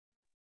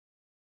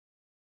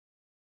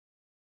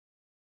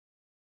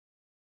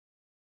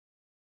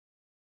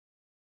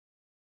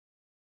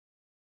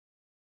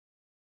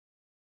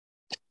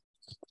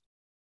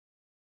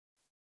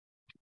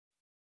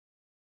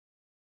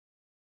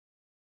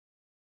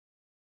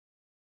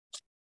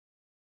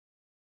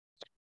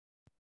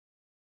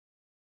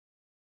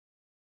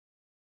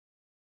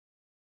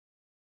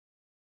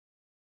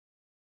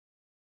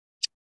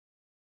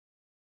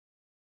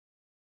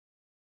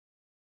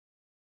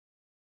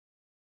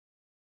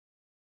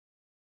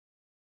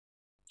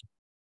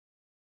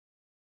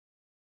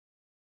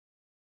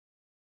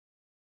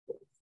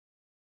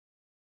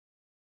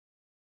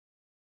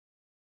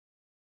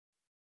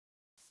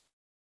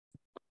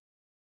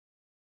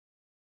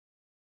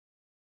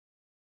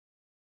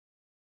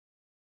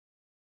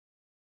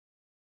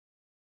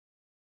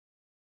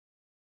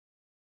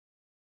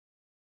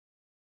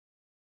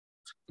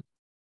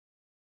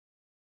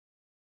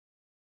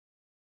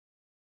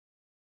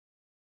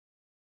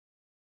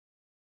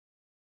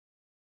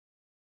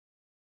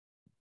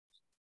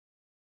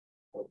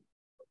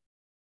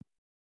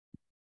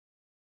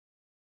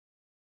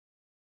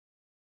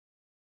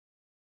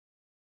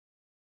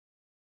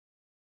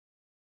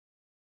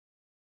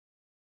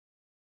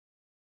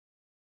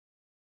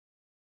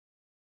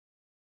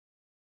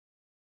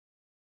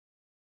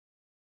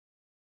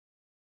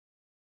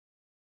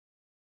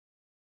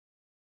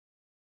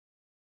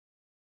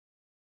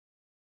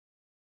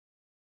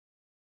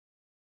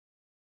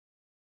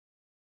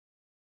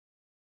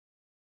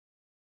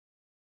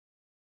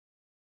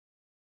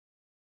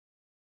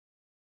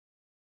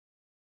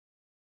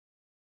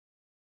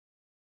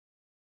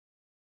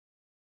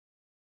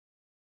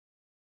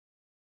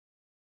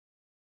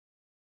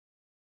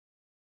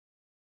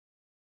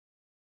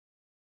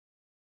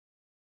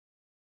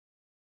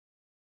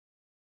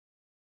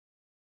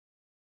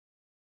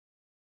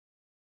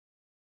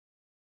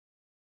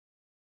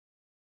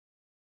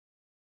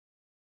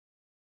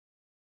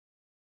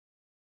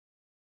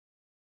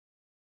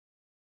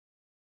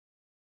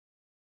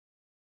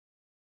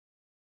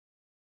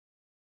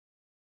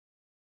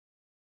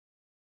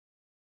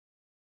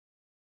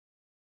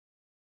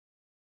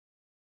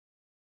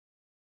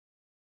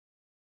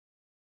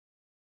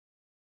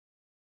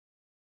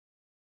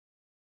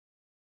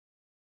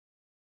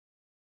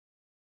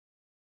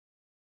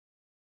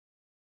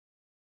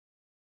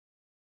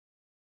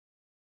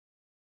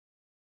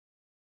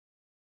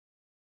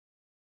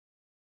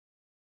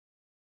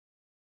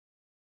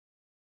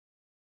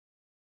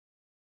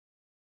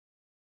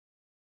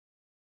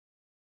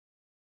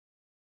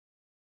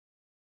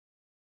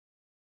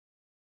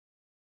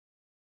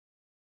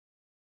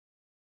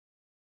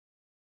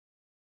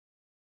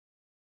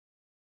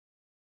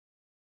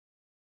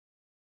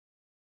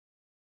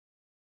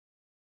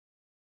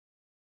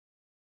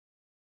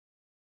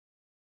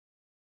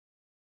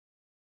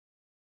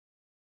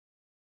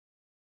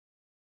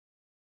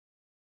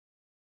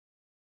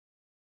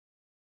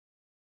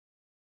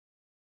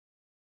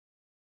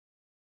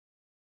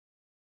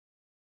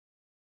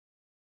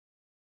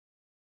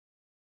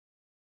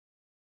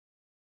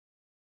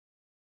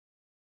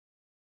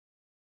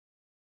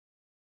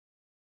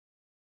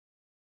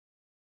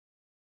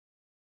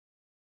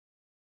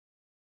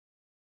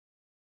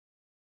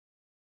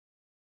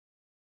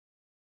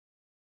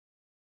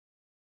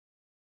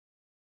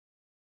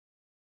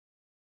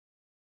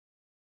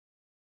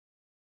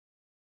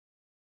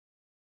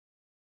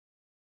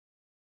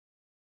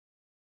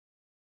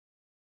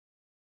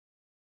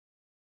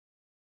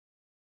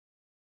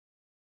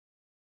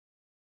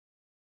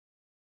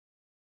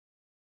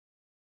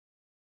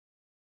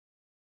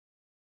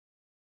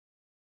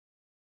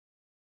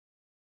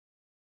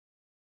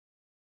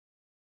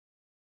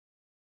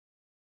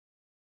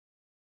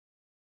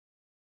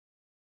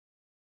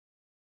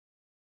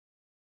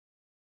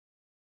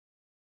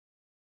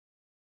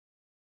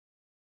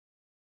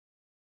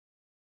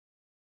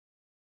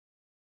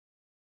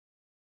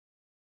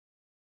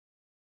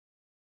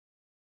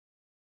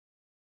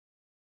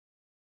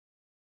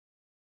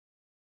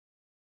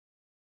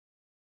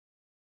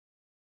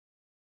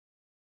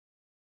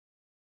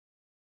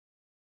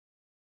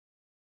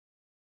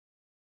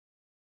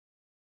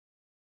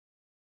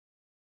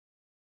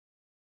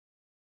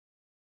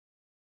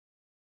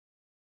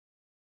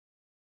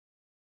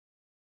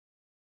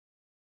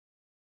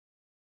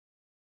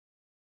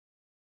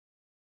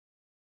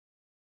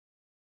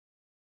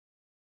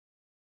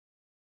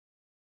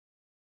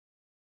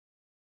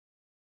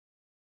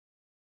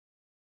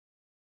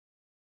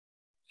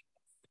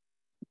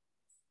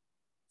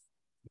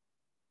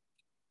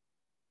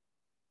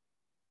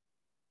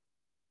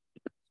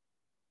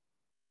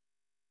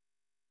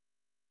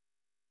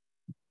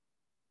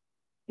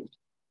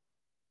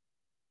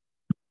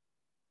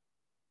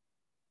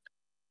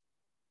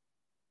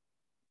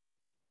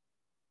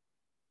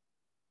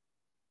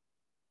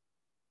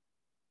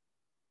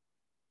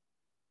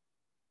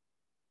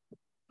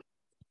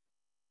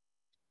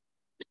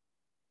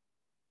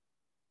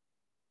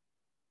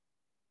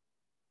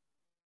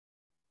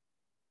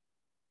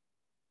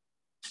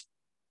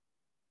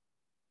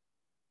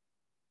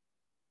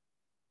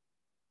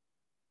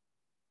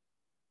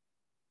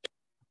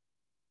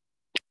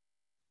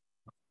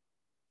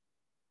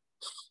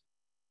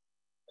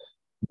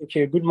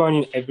Okay, good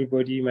morning,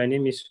 everybody. My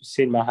name is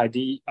Hussein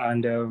Mahadi,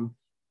 and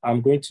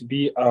I'm going to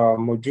be a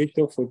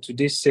moderator for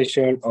today's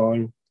session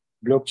on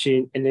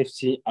blockchain,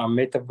 NFT, and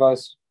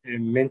Metaverse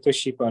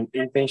mentorship and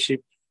internship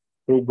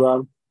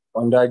program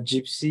under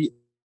JIIPCC.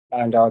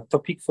 And our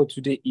topic for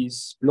today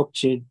is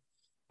blockchain.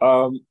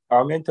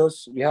 Our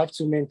mentors, we have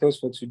two mentors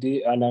for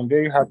today, and I'm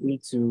very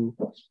happy to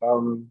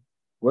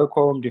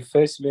welcome the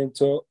first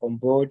mentor on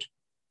board.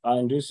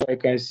 And also, I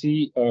can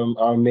see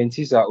our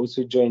mentees are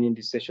also joining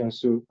the session.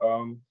 So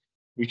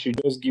we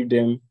should just give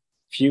them a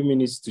few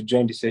minutes to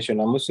join the session.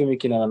 I'm also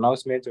making an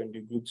announcement on the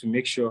group to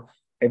make sure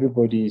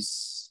everybody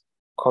is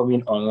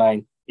coming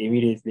online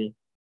immediately.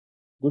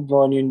 Good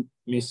morning,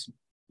 Miss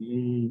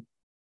Buki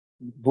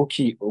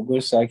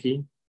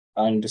Ogosaki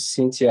and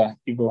Cynthia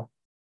Ibo.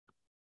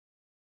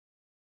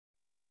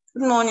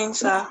 Good morning,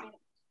 sir.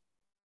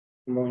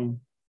 Good morning.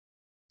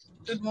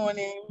 Good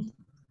morning.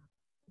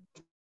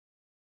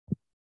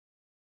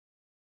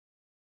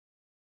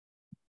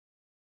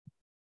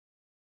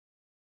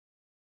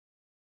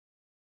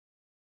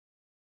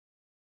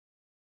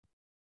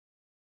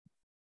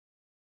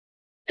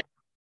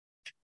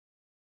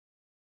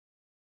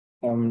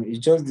 It's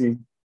just the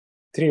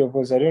three of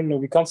us. I don't know.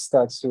 We can't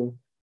start, so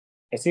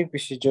I think we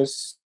should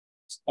just.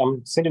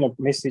 I'm sending a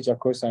message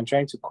across. I'm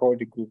trying to call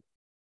the group.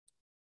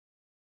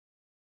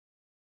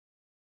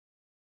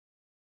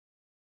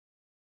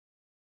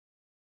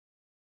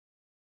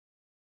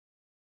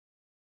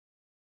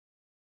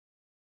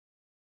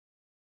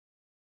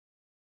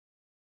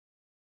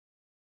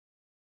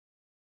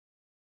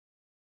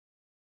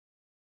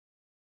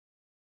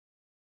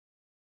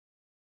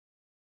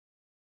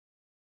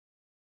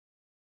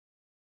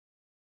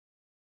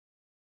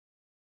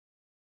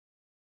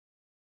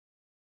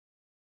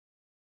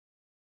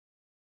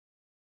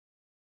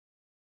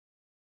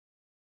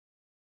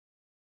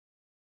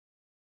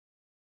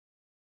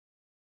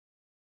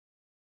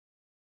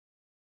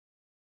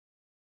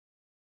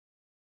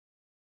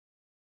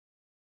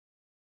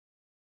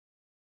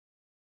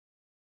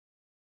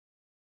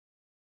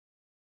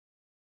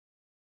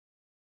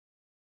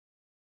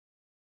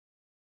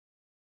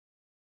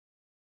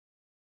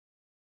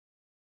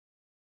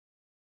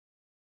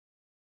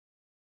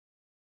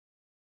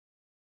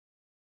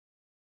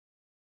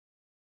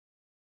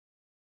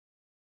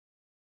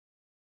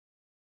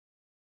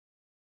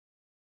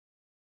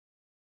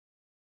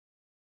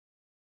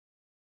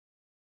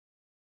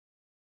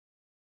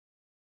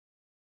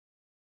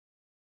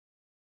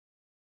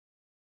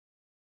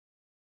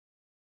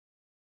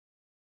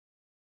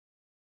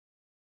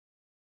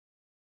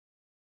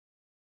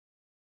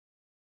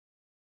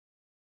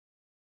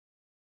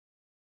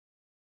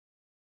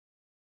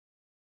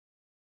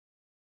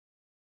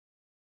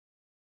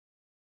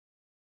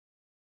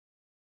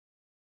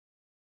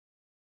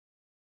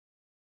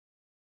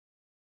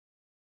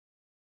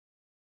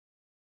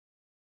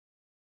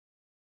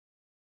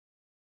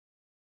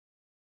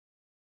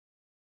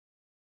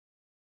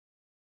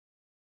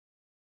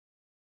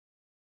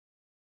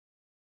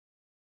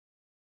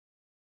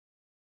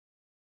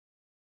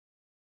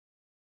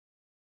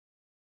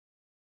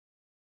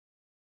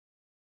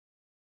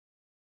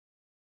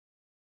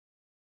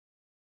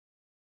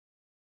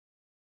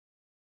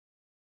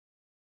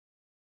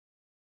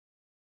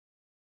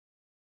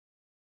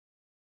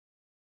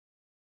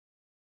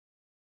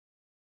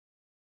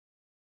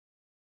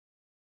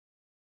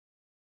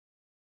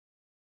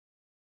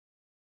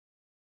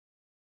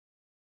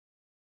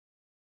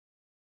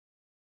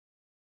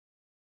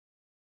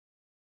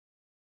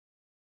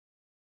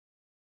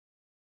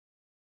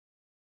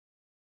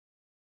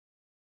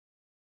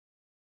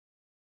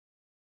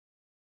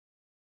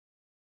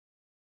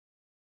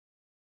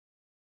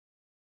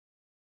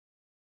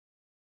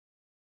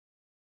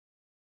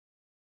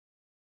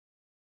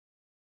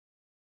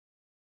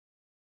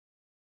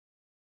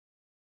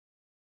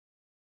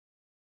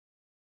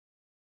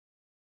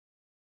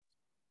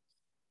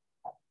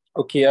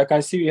 Okay, I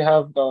can see we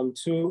have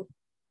two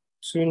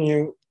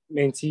new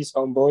mentees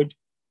on board.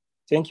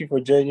 Thank you for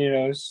joining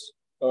us.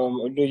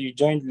 Although you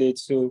joined late,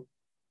 so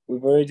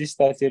we've already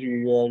started.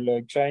 We were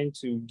like trying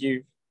to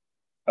give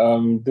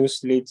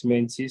those late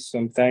mentees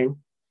some time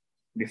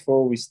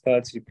before we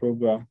start the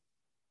program.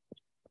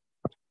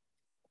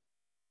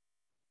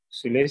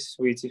 So let's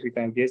wait if we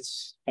can get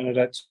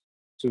another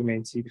two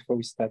mentees before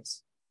we start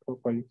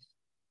properly.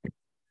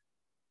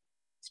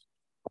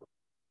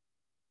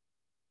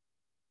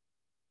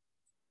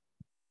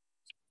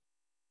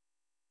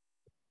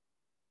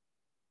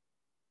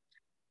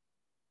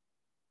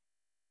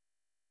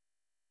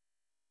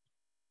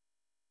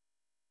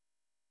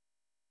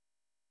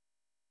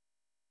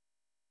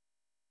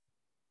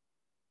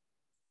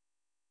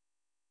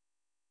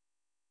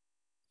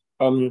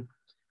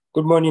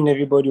 Good morning,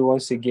 everybody.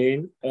 Once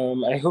again,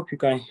 I hope you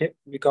can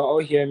all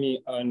hear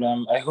me, and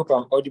I hope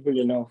I'm audible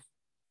enough.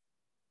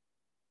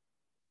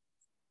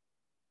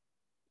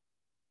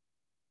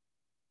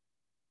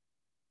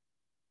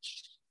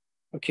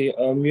 Okay,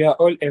 we are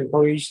all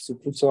encouraged to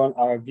put on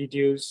our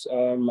videos.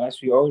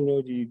 As we all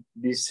know,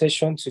 the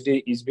session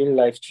today is being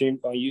live streamed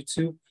on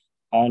YouTube,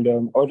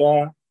 and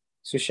other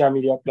social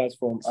media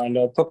platforms. And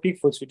our topic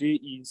for today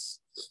is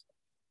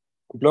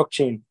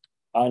blockchain.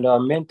 And our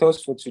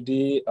mentors for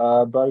today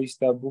are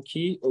Barrister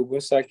Buki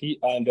Ogosaki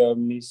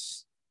and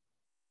Miss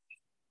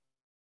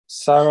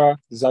Sarah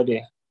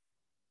Zade.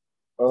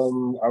 I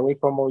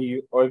welcome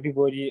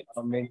everybody,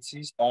 our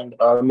mentees and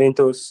our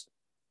mentors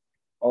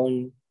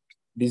on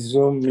the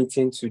Zoom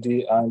meeting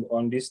today and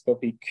on this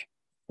topic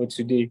for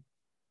today.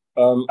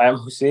 I'm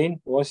Hussein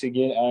once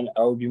again, and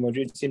I will be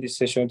moderating this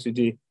session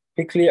today.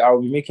 Quickly,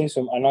 I'll be making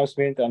some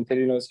announcement and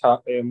telling us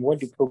how what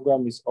the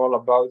program is all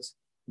about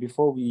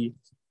before we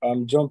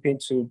jump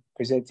into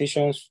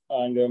presentations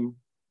and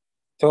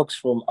talks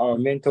from our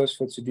mentors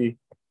for today.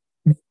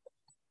 So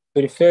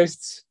the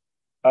first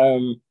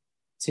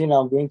thing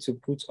I'm going to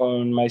put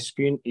on my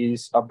screen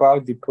is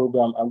about the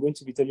program. I'm going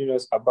to be telling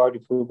us about the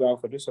program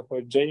for those of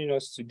us joining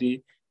us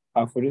today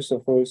and for those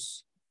of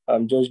us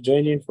just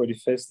joining for the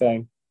first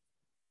time.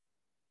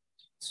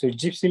 So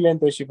JIIPCC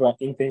Mentorship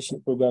and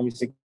Internship Program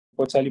is a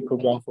quarterly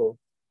program for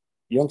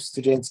young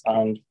students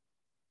and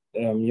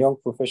young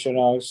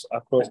professionals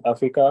across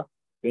Africa.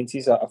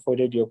 Mentees are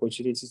afforded the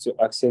opportunity to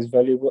access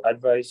valuable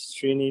advice,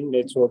 training,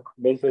 network,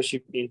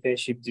 mentorship,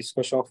 internship,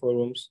 discussion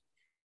forums,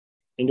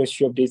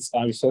 industry updates,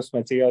 and resource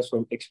materials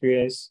from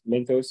experienced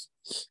mentors.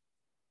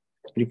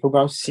 The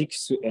program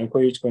seeks to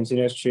encourage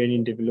continuous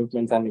training,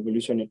 development, and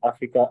evolution in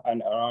Africa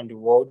and around the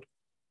world.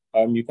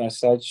 You can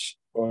search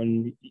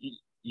on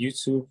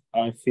YouTube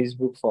and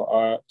Facebook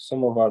for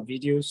some of our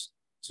videos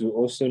to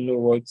also know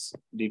what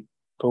the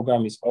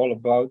program is all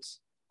about.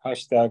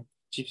 Hashtag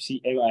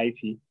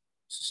JIIPCC.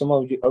 So some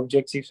of the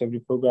objectives of the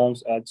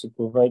programs are to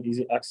provide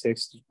easy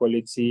access to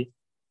quality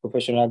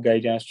professional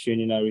guidance,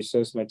 training, and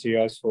resource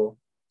materials for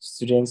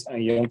students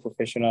and young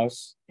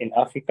professionals in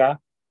Africa,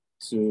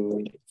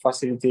 to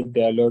facilitate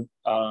dialogue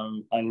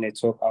and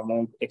network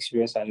among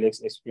experienced and less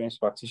experienced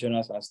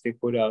practitioners and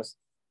stakeholders,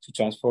 to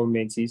transform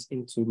mentees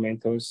into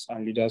mentors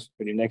and leaders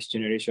for the next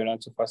generation, and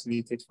to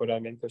facilitate further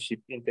mentorship,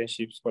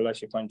 internship,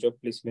 scholarship, and job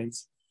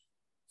placements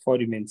for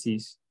the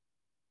mentees.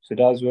 So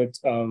that's what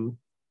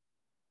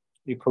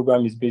the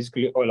program is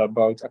basically all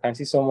about. I can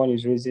see someone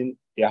is raising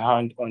their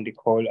hand on the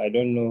call. I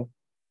don't know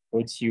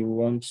what you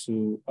want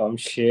to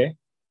share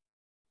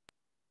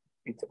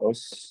with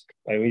us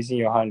by raising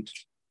your hand.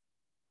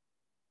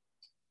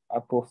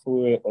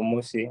 Apofue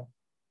Omose.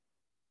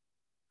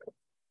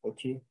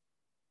 Okay.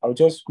 I'll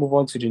just move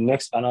on to the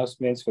next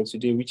announcement for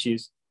today, which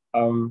is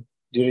the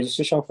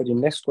registration for the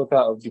next quarter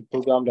of the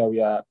program that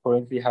we are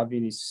currently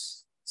having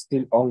is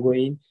still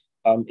ongoing.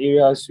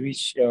 Areas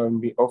which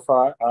we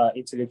offer are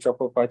intellectual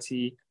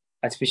property,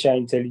 artificial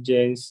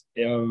intelligence,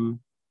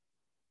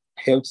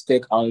 health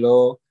tech and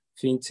law,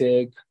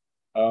 fintech,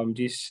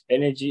 this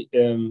energy,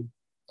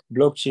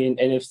 blockchain,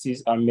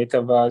 NFTs and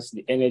metaverse,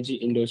 the energy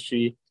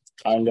industry,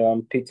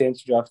 and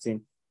patent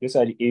drafting. Those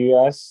are the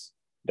areas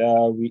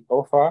that we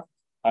offer,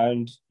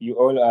 and you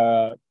all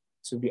are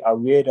to be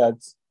aware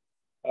that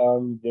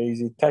there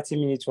is a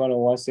 30-minute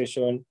one-on-one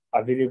session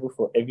available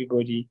for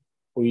everybody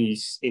who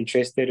is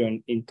interested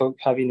in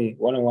having a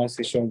one-on-one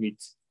session with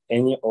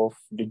any of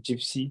the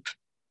JIIPCC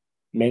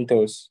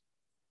mentors.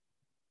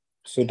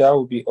 So that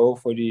will be all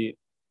for the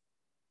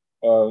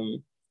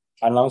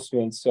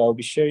announcement. So I'll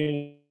be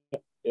sharing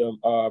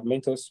our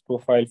mentors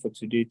profile for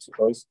today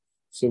to us,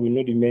 so we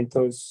know the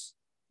mentors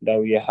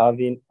that we are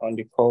having on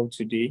the call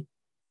today.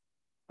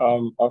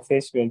 Our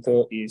first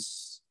mentor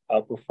is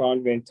our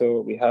profound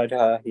mentor. We had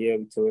her here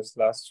with us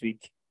last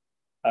week,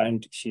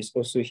 and she's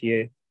also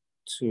here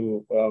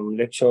to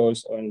lecture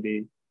us on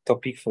the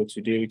topic for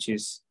today, which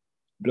is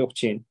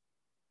blockchain.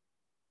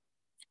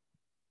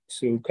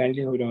 So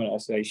kindly hold on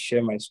as I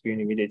share my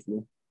screen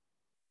immediately.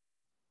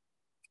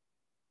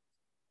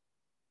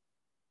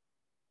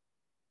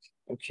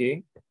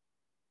 Okay.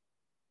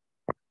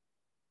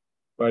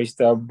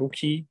 Barrister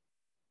Buki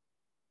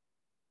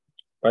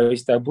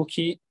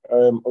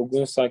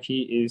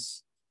Ogonsaki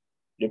is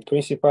the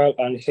principal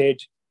and head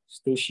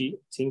Stoshi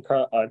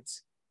thinker at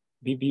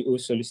BBO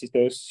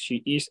Solicitors.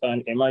 She is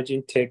an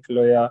emerging tech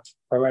lawyer,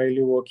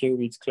 primarily working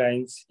with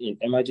clients in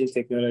emerging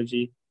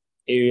technology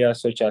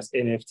areas such as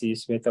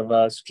NFTs,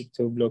 Metaverse,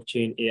 crypto,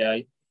 blockchain,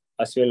 AI,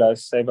 as well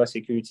as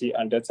cybersecurity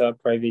and data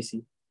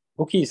privacy.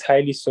 Buki is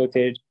highly sought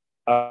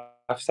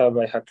after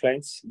by her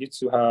clients due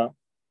to her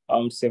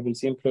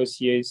 17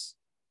 plus years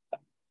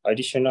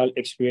additional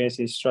experience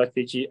in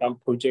strategy and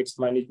project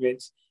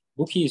management.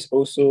 Buki is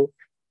also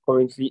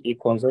currently a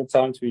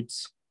consultant with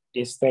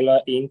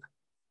Instellar Inc.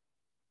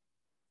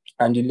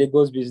 and the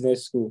Lagos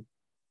Business School,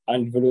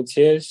 and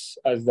volunteers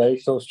as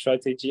Director of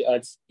Strategy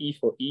at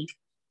E4E.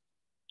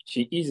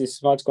 She is a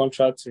Smart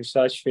Contract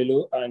Research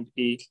Fellow and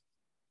a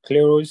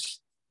Kleros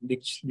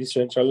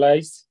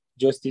Decentralized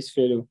Justice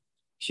Fellow.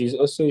 She is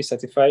also a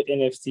certified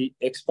NFT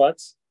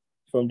expert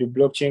from the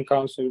Blockchain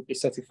Council, a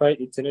certified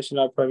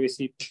international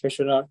privacy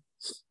professional,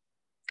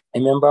 a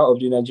member of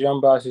the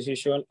Nigerian Bar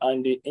Association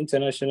and the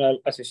International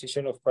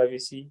Association of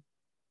Privacy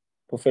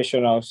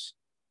Professionals.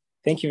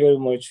 Thank you very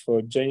much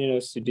for joining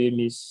us today,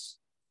 Ms.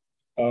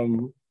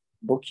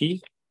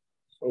 Buki.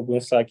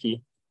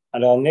 Ogunsaki.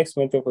 And our next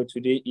mentor for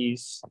today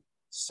is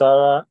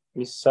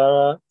Miss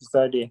Sarah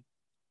Zade.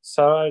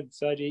 Sarah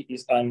Zade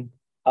is an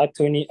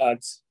attorney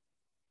at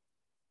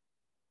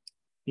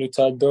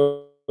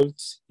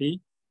Nutadolti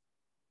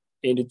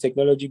in the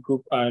technology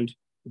group and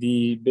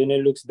the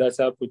Benelux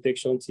data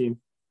protection team,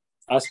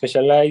 and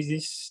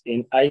specializes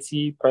in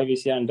IT,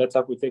 privacy, and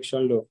data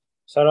protection law.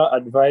 Sarah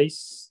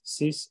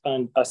advises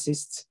and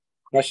assists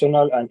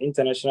national and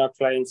international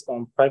clients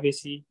on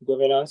privacy,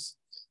 governance,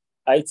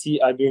 IT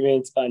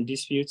agreements and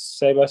disputes,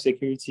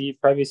 cybersecurity,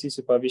 privacy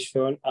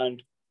supervision,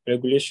 and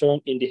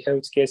regulation in the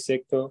healthcare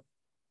sector,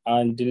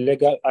 and the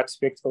legal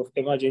aspect of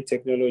emerging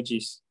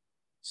technologies,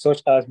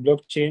 such as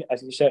blockchain,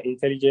 artificial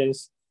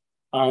intelligence,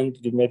 and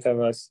the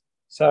metaverse.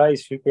 Sarah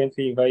is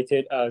frequently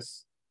invited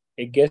as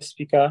a guest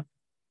speaker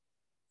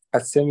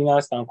at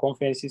seminars and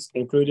conferences,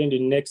 including the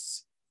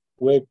Next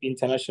Web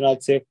International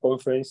Tech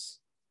Conference,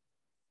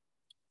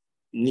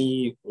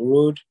 the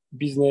Road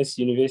Business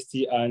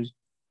University, and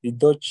the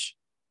Dutch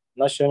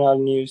National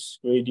News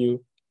Radio.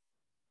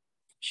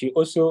 She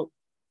also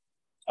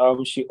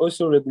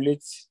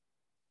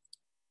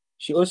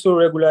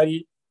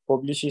regularly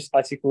publishes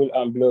articles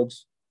and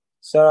blogs.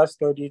 Sarah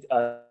studied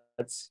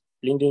at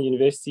Linden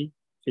University,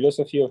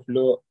 philosophy of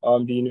law,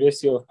 the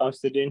University of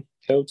Amsterdam,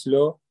 health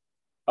law,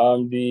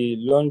 the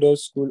London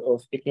School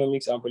of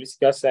Economics and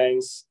Political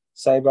Science,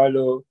 cyber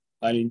law,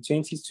 and in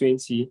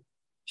 2020,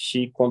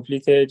 she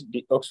completed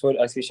the Oxford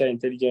Artificial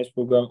Intelligence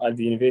program at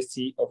the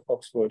University of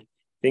Oxford.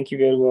 Thank you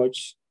very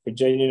much for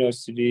joining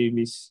us today,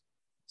 Ms.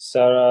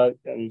 Sarah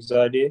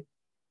Zade.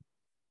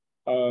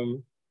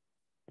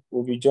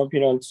 We'll be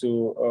jumping on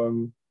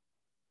to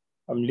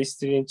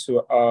listening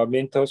to our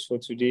mentors for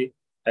today.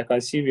 I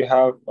can see we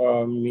have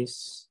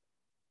Ms.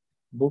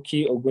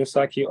 Buki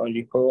Ogunsaki on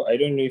the call. I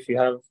don't know if you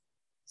have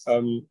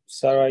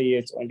Sarah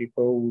yet on the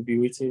call. We'll be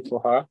waiting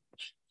for her.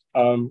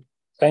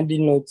 Kindly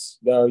note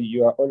that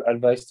you are all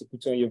advised to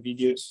put on your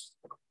videos,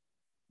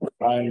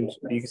 and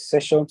the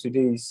session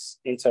today is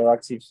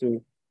interactive,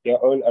 so you're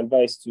all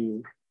advised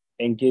to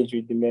engage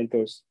with the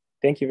mentors.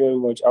 Thank you very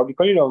much. I'll be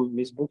calling on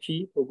Ms.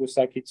 Buki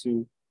Ogunsaki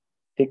to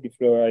take the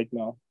floor right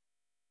now.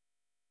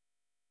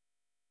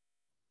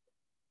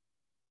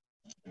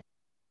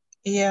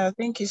 Yeah,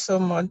 thank you so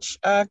much.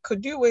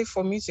 Could you wait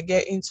for me to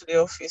get into the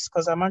office,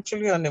 because I'm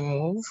actually on the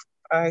move?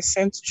 I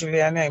sent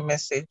Juliana a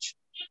message.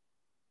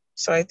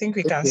 So I think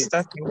we can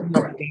start with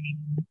one of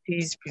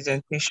these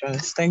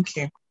presentations. Thank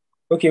you.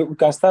 Okay, we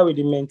can start with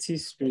the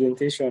mentees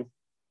presentation.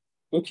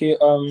 Okay,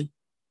 the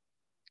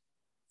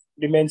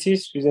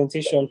mentees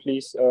presentation,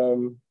 please.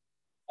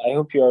 I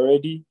hope you are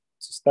ready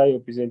to start your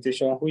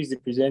presentation. Who is the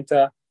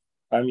presenter?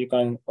 You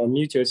can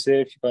unmute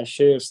yourself. You can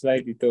share your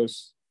slide with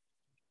us.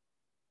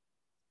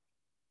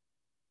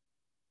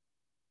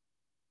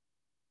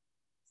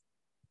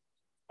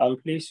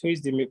 Please, who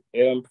is the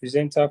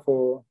presenter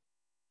for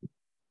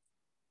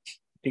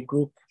the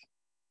group?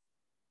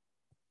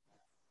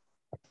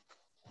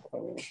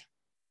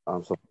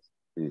 I'm supposed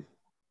to be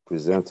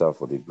presenter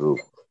for the group.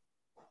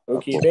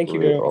 Okay, thank you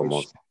very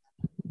much.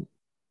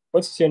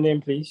 What is your name,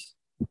 please?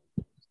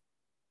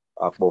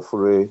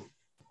 Akpofure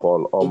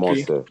Paul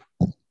Almost.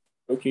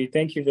 Okay,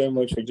 thank you very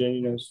much for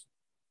joining us.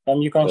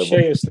 You can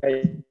share your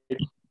slide.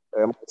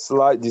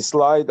 The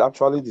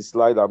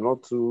slide, I'm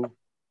not too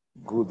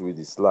good with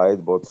the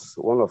slide, but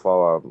one of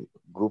our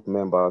group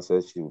members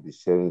said she will be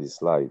sharing the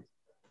slide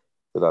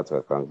so that I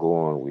can go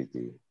on with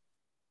the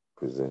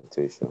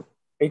presentation.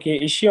 Okay,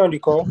 is she on the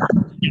call?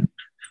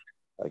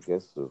 I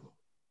guess so.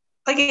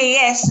 Okay,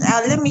 yes.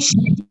 Let me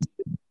share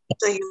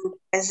so you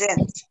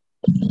present.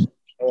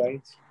 All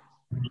right.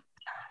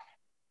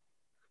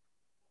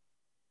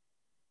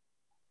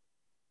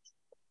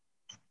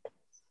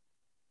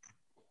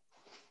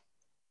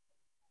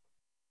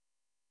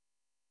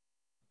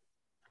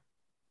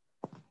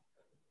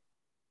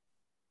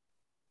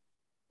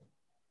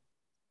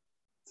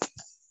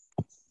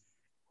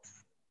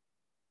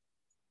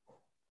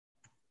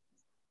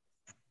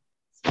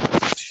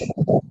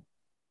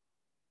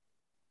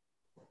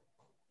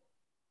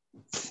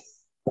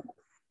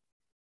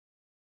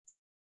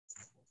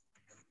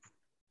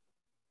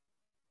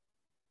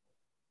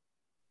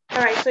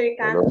 All right, so you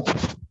can. Hello.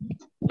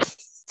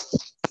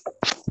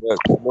 Yes,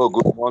 hello,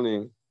 good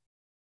morning.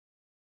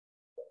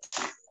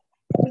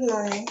 Good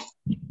morning.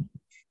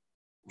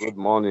 Good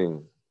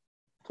morning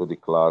to the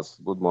class.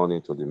 Good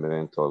morning to the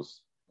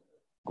mentors.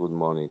 Good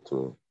morning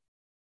to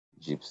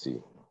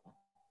JIIPCC.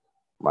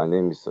 My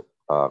name is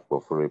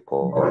Akpofure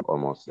Paul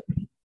Almost.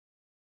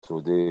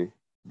 Today,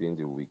 being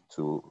the week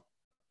 2,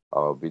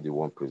 I'll be the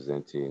one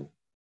presenting.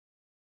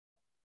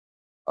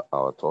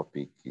 Our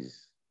topic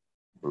is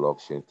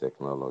blockchain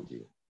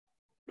technology,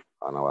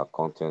 and our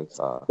contents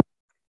are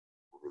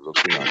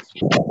looking at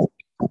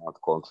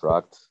smart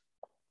contracts,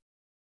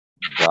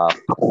 DApp,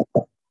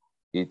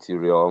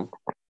 Ethereum,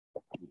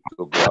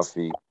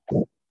 cryptography,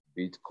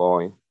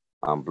 Bitcoin,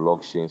 and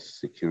blockchain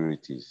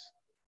securities,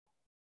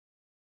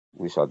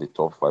 which are the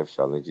top 5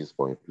 challenges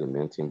for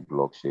implementing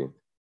blockchain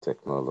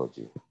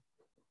technology.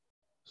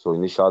 So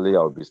initially,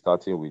 I'll be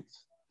starting with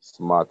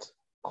smart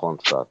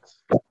contract.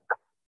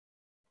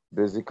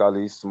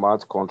 Basically,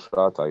 smart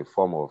contract are a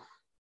form of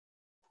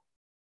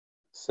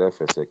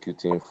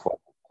self-executing form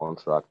of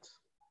contract,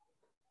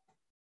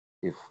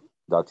 if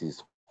that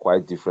is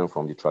quite different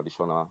from the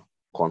traditional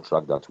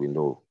contract that we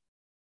know.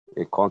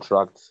 A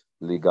contract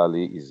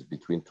legally is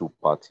between two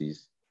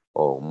parties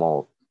or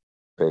more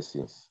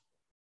persons,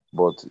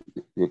 but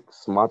a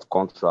smart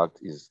contract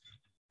is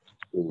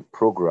a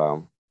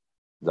program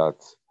that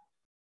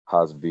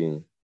has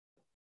been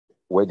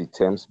where the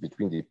terms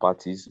between the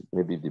parties,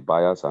 maybe the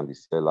buyers and the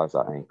sellers,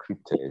 are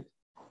encrypted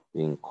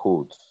in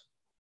codes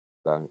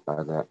that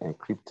are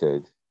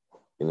encrypted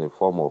in a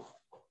form of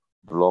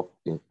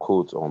in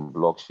codes on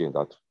blockchain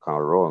that can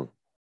run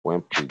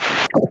when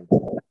predetermined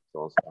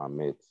conditions are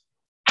met.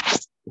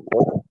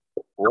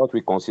 What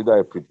we consider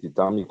a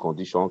predetermined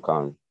condition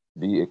can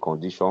be a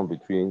condition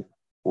between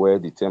where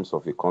the terms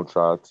of a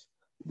contract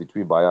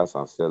between buyers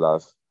and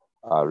sellers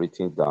are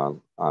written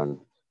down, and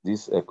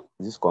these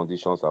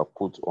conditions are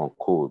put on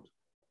code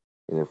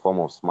in a form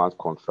of smart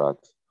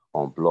contract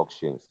on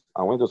blockchains.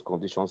 And when those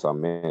conditions are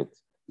met,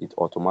 it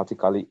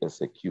automatically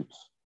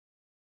executes.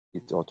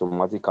 It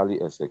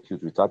automatically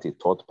executes without a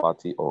third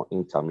party or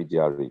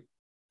intermediary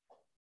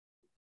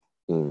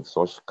in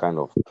such kind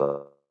of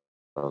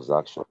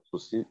transaction.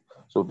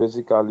 So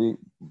basically,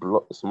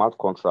 smart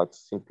contract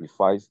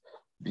simplifies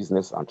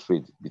business and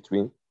trade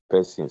between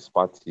persons,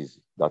 parties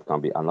that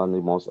can be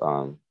anonymous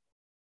and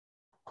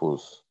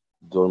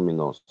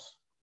post-dominous.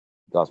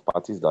 That's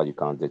parties that you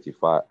can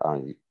identify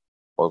and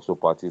also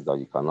parties that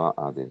you cannot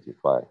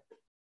identify.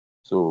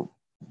 So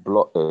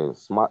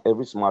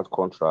every smart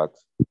contract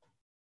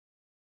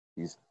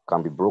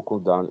can be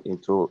broken down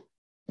into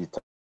the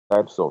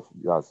types of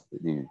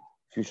the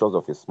features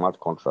of a smart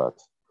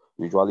contract.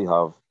 Usually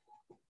have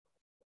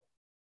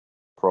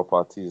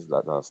properties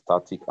that are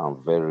static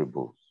and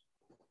variables.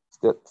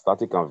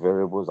 Static and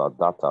variables are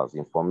data,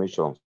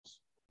 information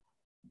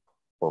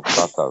of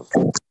data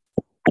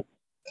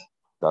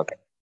that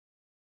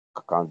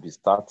can be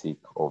static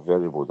or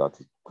variable that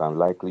it can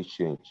likely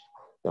change.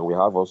 Then we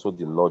have also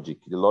the logic.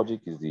 The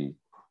logic is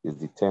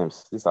the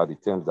terms. These are the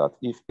terms that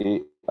if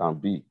A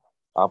and B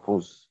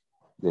happens,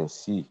 then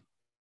C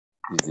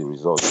is the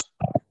result.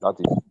 That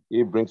is,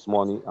 A brings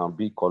money and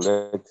B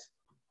collects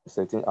a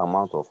certain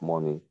amount of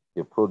money.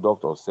 A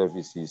product or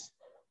services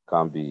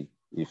can be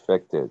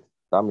effected.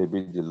 That may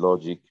be the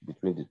logic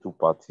between the two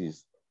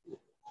parties.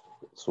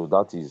 So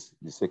that is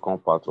the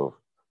second part of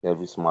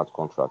every smart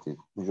contract. It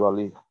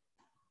usually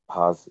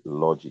has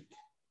logic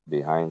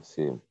behind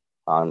same.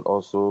 And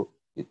also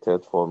the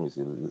third form is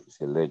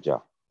a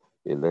ledger,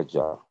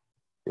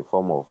 a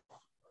form of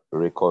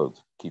record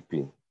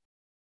keeping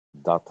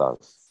data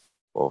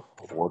of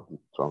what the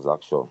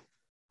transaction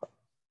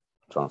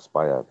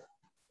transpired.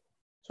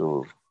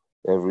 So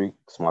every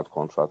smart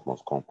contract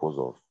must compose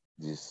of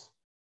these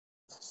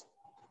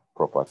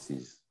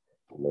properties,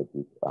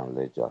 logic and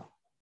ledger.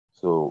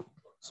 So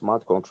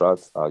smart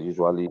contracts are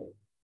usually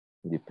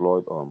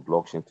deployed on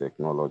blockchain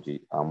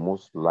technology, and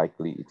most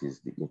likely it is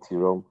the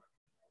Ethereum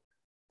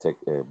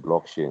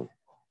blockchain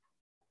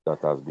that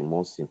has been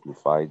most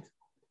simplified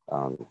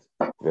and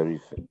very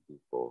effective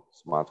for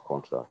smart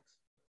contracts.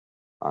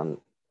 And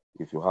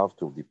if you have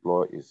to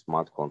deploy a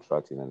smart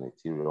contract in an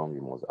Ethereum,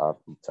 you must have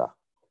Ether.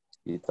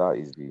 Ether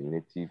is the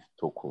native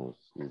tokens,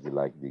 is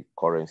like the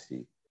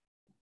currency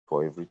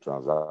for every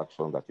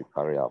transaction that you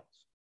carry out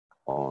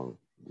on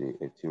the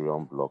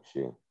Ethereum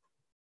blockchain.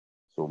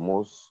 So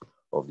most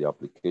of the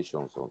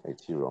applications on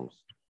Ethereum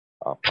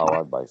are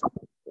powered by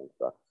smart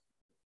contracts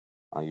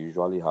and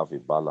usually have a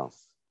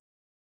balance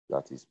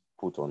that is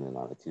put on an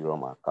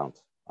Ethereum account,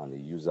 and a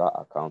user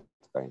account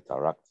can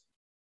interact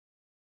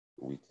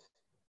with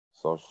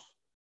such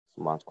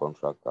smart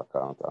contract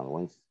account. And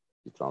once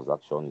the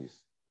transaction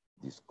is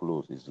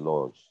disclosed, is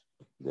lodged,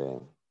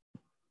 then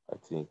I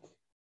think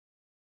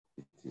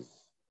it is,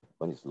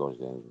 when it's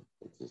lodged, then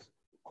it is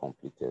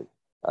completed.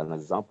 An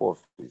example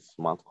of a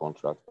smart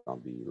contract can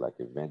be like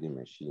a vending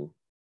machine,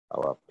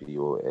 our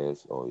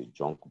POS, or a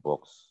junk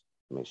box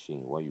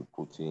machine. When you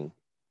put in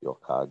your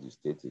card, you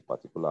state a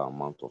particular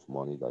amount of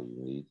money that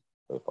you need,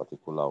 or a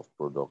particular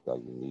product that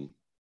you need,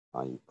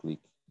 and you click,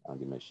 and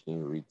the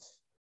machine reads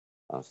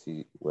and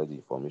see where the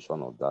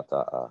information or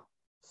data are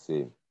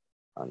same,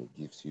 and it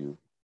gives you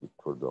the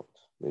product,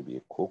 maybe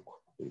a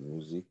Coke, a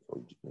music,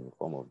 or in the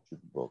form of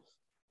jukebox.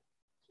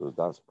 So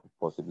that's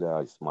possibly how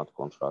a smart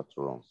contract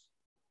runs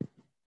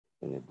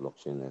in a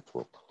blockchain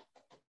network.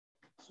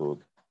 So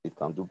it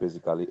can do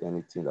basically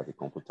anything that a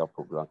computer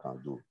program can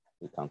do.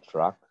 It can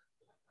track,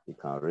 it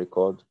can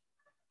record,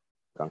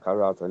 it can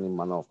carry out any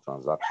manner of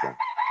transaction.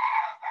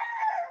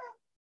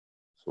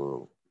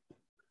 So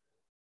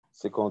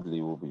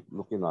secondly, we'll be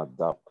looking at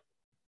DApp.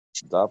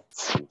 DApp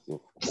is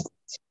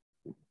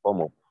a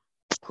form of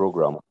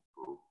program,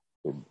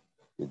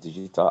 a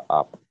digital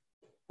app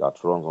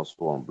that runs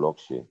also on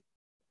blockchain.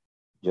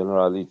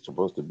 Generally, it's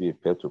supposed to be a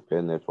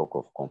peer-to-peer network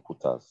of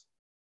computers.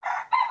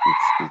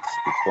 It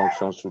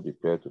functions through the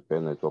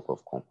peer-to-peer network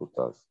of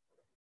computers.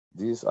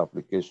 These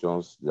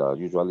applications, they are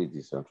usually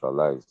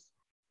decentralized,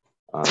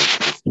 and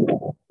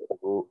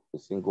a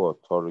single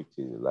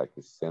authority, like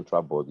a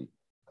central body,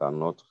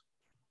 cannot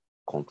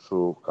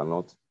control,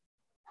 cannot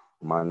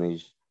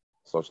manage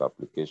such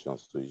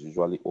applications. So it's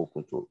usually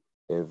open to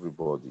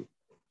everybody.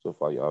 So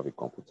far, you have a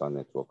computer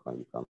network and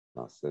you can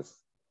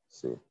access,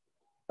 say,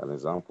 an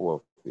example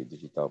of a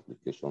digital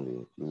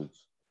application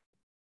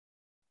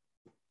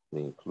they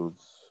include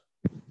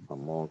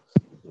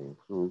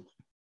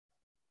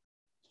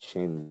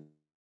chain.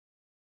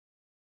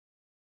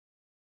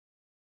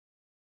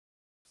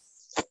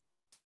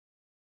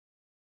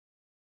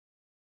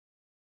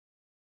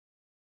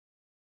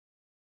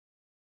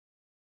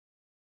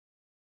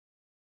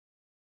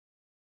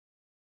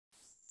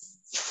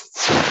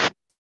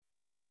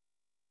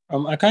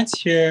 I can't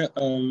hear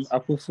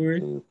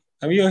Akufuri.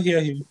 Can you all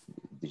hear him?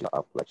 Digital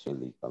app like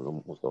Chainlink,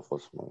 and most of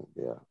us know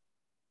the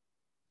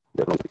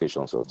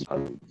notifications of are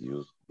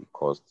reduced, the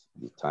cost,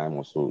 the time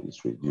also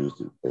is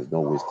reduced. There's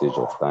no wastage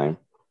of time,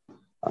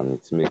 and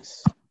it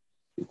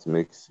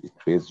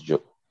creates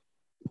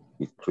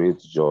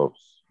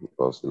jobs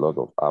because a lot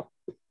of apps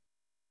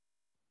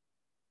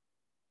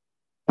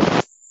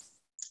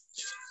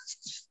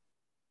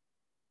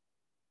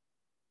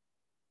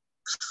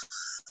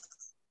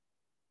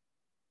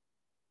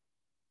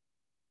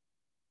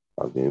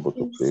have been able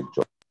to create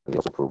jobs, and it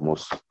also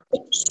promotes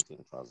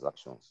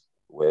transactions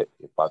where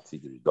a party,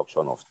 the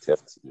reduction of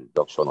theft, the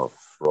reduction of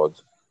fraud,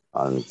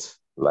 and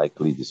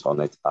likely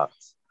dishonest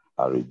acts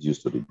are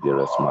reduced to the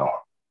barest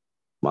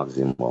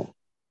maximum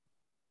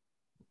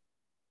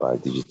by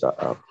digital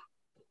app.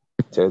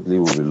 Thirdly,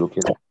 we'll be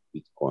looking at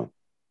Bitcoin.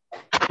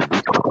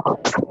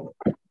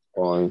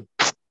 Bitcoin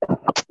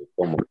is a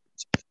form of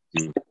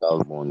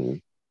digital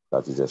money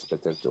that is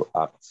expected to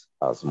act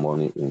as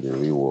money in the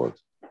real world.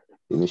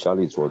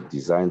 Initially, it was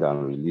designed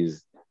and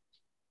released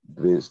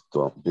based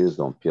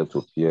on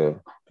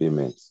peer-to-peer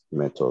payment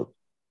method,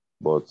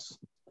 but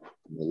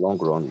in the long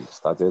run,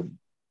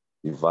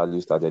 the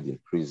value started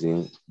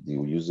increasing, the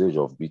usage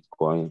of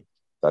Bitcoin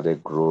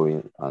started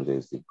growing, and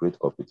there's a great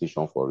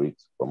competition for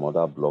it from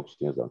other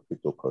blockchains and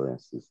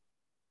cryptocurrencies.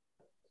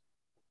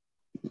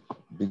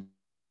 Bitcoin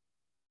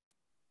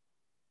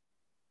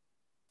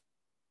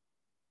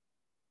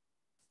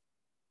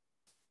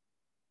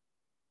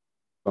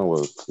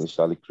was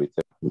initially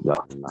created by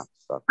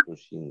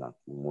Satoshi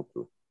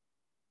Nakamoto.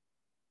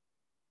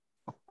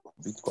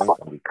 Bitcoin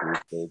can be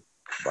created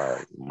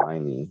by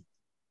mining,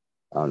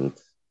 and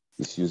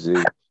its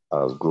usage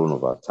has grown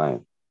over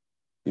time.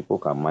 People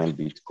can mine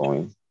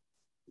Bitcoin,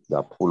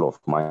 the pool of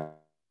miners.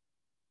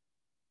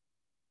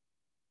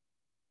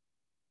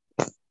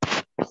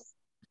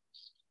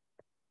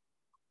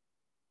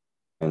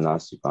 You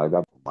can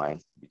either mine,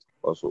 it's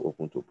also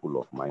open to pool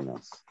of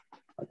miners.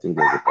 I think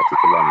there's a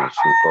particular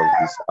machine called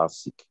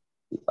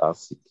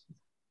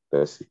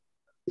this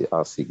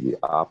the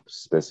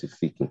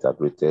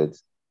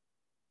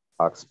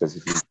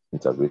app-specific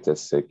integrated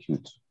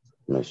circuit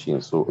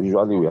machine. So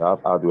usually we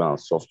have hardware and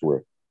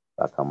software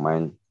that can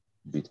mine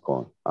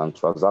Bitcoin, and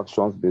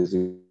transactions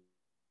basically.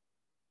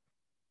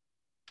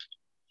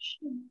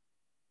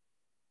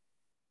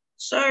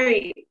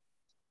 Sorry.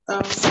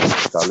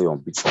 Basically on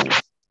Bitcoin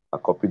are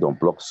copied on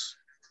blockchain,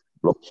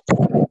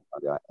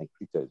 and they are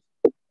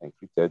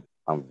encrypted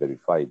and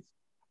verified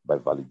by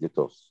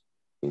validators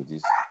in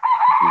this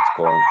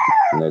Bitcoin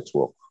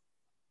network.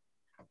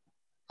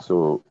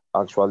 So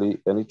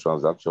actually, any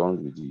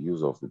transaction with the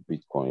use of the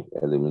Bitcoin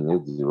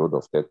eliminates the role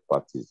of third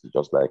parties,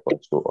 just like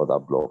also other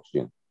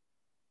blockchain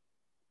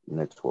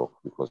network,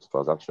 because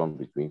transaction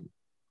between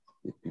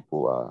the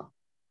people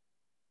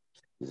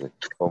is a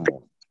form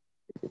of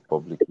a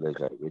public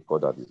ledger, a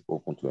record that is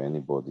open to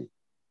anybody.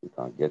 You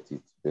can get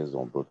it based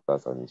on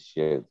broadcast and it's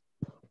shared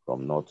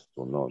from node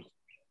to node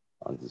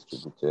and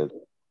distributed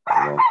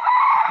along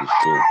the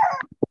chain.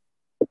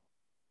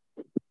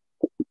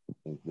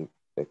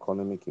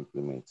 Economic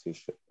implication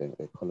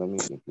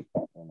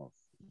of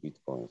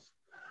Bitcoins.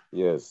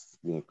 Yes,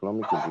 the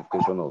economic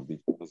implication of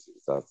Bitcoins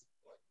is that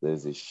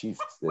there's a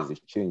shift, there's a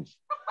change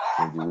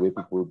in the way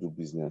people do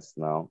business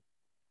now,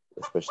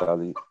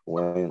 especially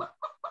when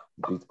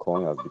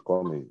Bitcoin has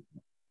become a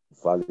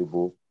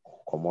valuable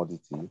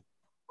commodity.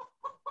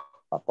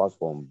 Apart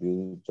from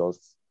being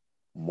just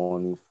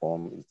money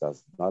form, it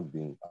has not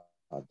been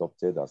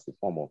adopted as a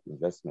form of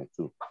investment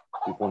too.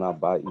 People now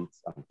buy it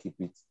and keep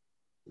it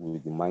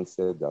with the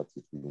mindset that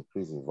it will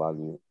increase in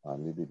value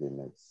and maybe they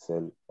might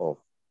sell off.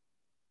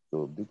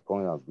 So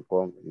Bitcoin has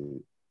become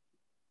a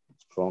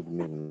strong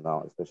name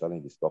now, especially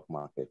in the stock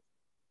market.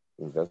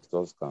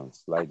 Investors can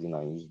slide in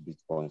and use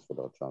Bitcoins for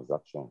their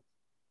transactions.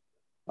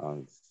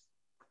 And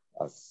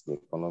as the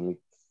economic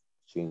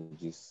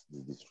changes,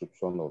 the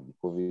disruption of the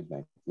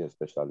COVID-19,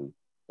 especially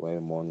where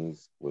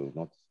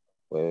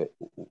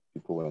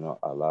people were not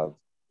allowed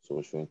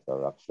social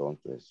interaction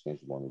to exchange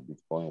money,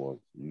 Bitcoin was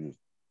used.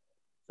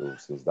 So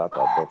since that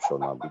adoption,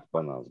 now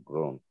Bitcoin has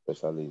grown,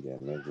 especially in the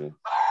emerging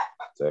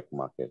tech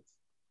market,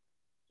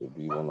 to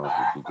be one of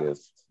the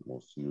biggest,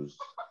 most used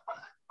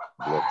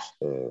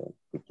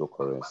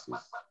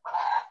cryptocurrencies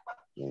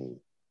in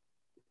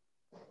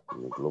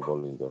the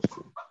global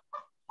industry.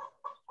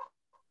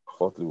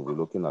 Fourthly, we'll be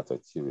looking at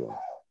Ethereum.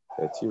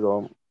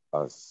 Ethereum,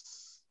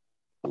 as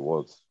the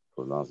word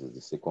pronounced, is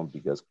the second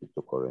biggest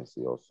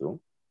cryptocurrency also.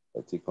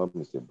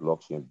 Ethereum is a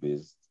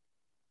blockchain-based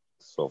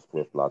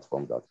software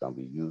platform that can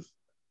be used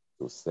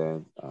to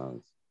send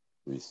and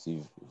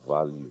receive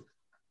value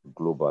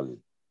globally.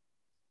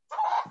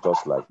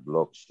 Just like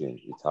blockchain,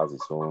 it has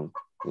its own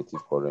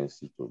native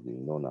currency to be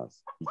known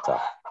as Ether.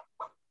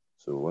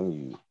 So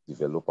when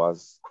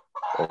developers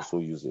also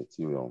use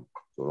Ethereum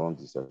to run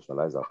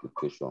decentralized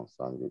applications,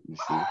 and they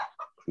issue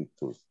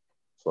cryptos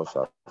such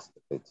as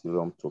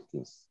Ethereum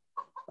tokens.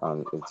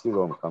 And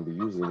Ethereum can be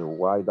used in a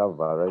wider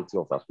variety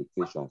of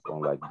applications,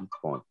 unlike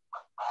Bitcoin.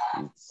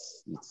 It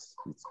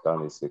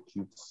can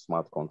execute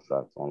smart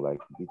contracts,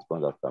 unlike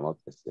Bitcoin that cannot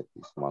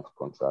execute smart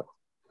contracts.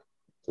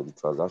 So the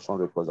transaction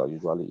records are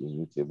usually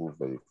immutable,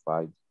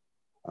 verified,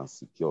 and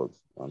secured,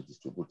 and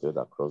distributed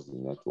across the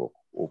network,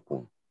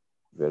 open,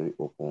 very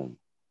open,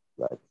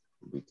 like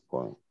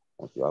Bitcoin.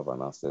 Once you have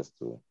an access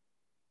to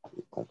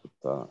a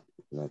computer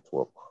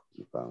network,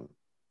 you can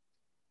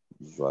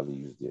usually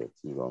use the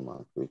Ethereum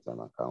and create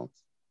an account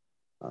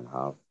and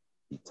have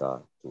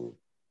Ether to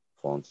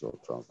fund your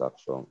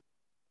transaction,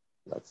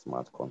 like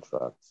smart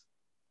contracts.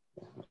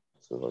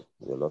 So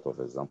there are a lot of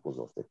examples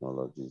of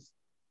technologies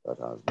that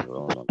has been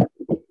run on the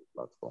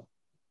platform,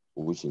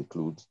 which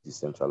include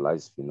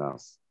decentralized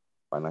finance,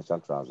 financial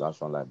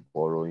transactions like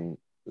borrowing,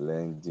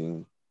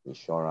 lending,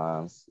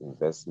 insurance,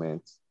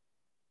 investment.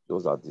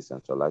 Those are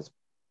decentralized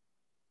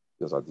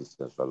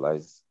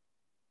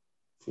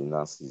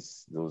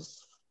finances.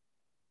 Those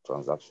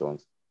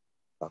transactions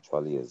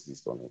actually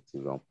exist on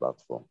Ethereum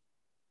platform,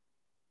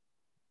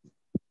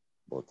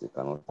 but they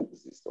cannot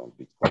exist on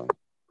Bitcoin.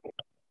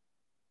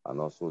 And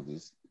also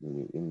these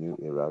new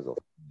areas of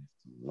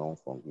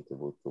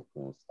non-fungible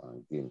tokens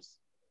and games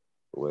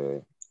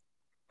where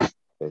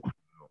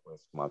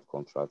smart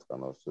contracts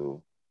can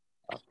also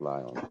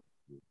apply on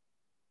the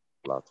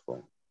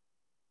platform.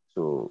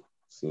 So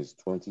since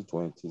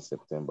 2020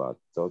 September,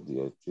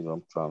 the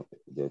Ethereum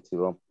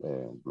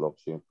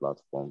blockchain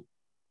platform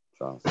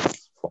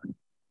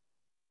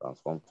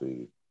transformed to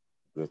a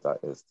greater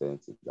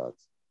extent that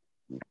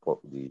the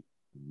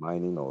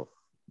mining of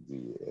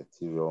the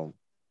Ethereum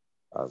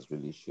has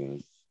really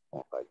changed,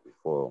 unlike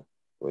before,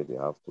 where they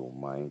have to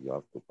mine, you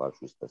have to pass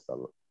through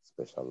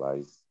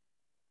specialized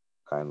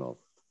kind of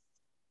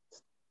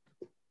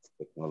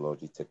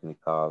technology,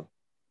 technical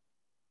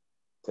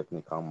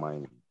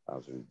mining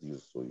has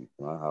reduced. So you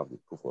can now have the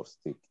proof of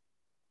stake,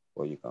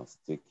 where you can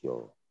stake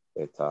your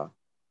Ether,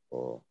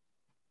 or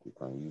you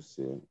can use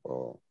it,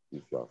 or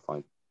if you are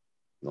found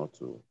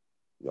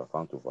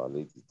to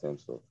violate the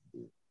terms of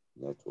the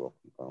network,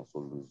 you can also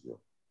lose your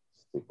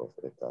stake of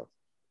Ether.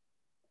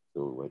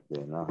 So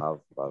they now have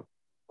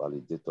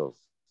validators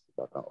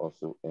that can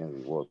also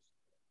earn rewards.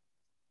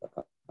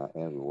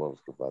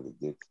 To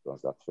validate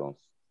transactions,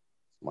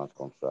 smart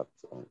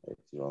contracts on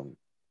Ethereum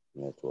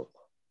network,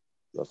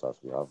 just as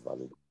we have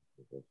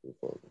validators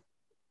for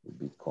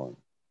Bitcoin,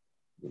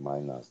 the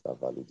miners that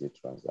validate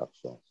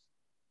transactions,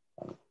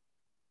 and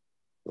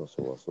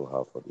also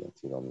have for the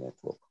Ethereum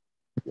network.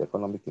 The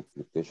economic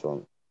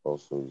implication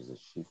also is a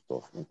shift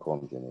of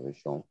income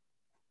generation.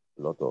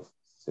 A lot of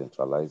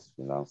centralized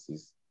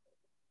finances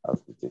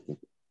has been taken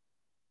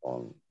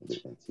on the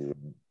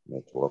Ethereum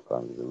network,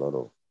 and there's a lot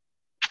of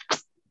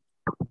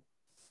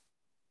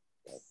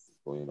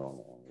going on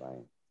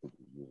online with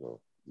the use of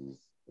these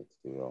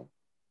Ethereum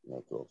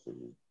networks. So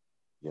it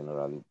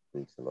generally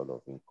brings a lot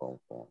of income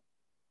from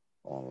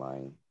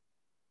online,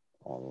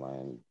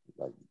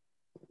 like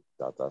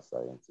data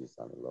scientists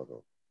and a lot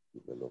of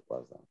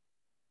developers and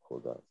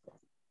coders.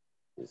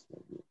 This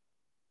may be.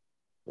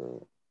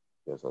 So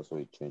there's also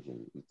a change in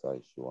the Ether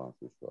issuance,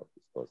 which we have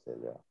discussed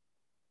earlier,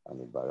 and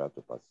the barrier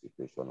to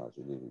participation has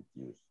really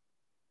reduced.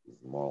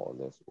 It's more or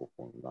less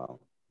open now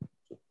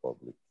to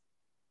public.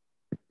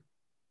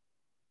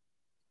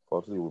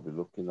 Firstly, we'll be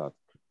looking at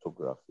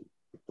cryptography.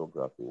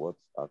 What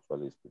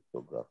actually is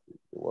cryptography?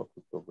 The word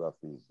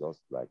cryptography is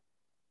just like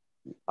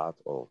the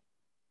art of...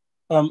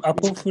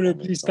 Akpofure,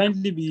 please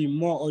kindly be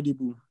more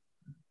audible.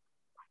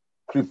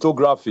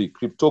 Cryptography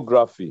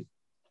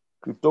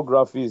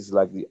is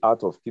like the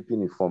art of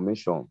keeping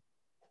information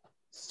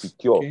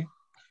secure. Okay.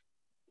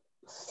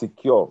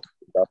 Secure,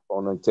 that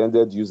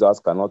unintended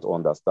users cannot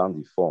understand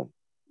the form.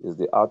 It's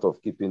the art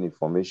of keeping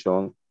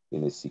information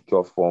in a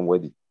secure form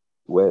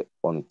where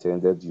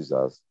unintended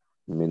users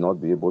may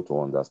not be able to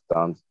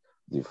understand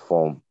the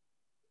form.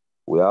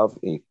 We have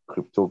a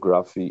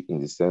cryptography in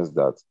the sense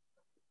that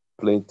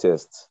plain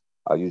tests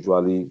are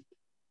usually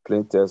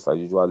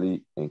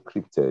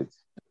encrypted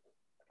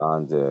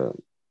and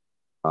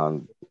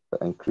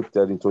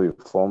encrypted into a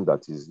form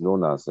that is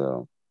known as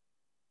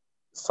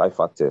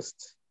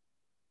ciphertext.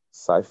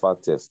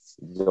 Ciphertext,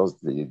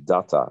 just the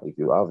data. If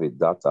you have a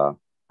data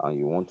and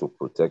you want to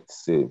protect,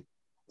 say,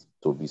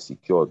 to be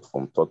secured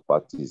from third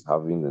parties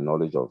having the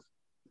knowledge of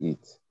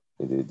it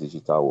in the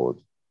digital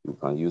world, you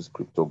can use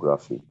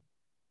cryptography.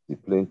 The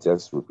plain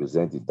text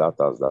represents the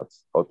data that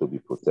ought to be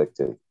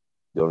protected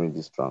during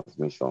this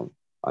transmission,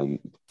 and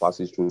it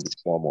passes through the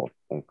form of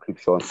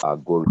encryption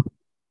algorithm,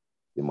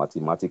 the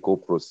mathematical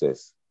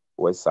process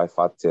where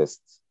cipher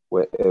tests,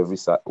 where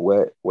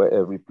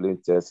every plain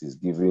text is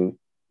given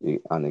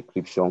an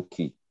encryption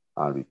key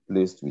and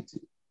replaced with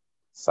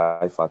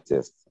cipher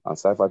text. And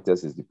cipher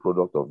text is the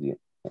product of the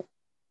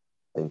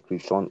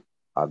encryption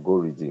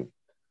algorithm.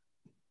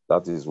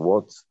 That is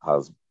what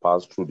has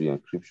passed through the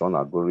encryption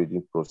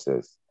algorithm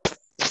process.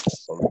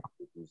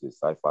 Produce a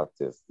cipher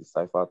text. The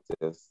cipher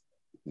text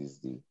is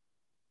the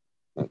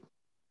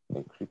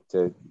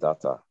encrypted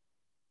data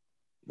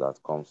that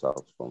comes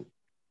out from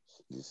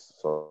this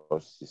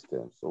source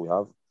system. So we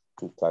have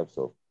two types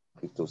of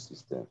crypto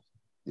systems: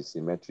 the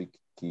symmetric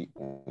key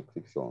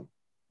encryption,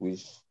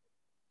 which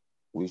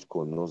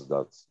connotes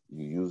that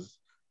you use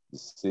the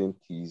same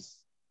keys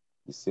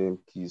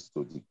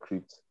to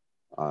decrypt,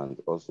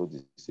 and also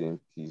the same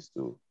keys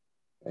to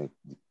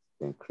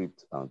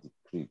encrypt and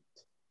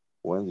decrypt.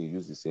 When you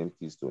use the same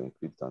keys to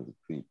encrypt and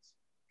decrypt,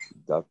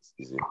 that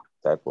is a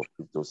type of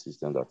crypto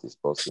system that is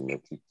called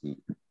symmetric key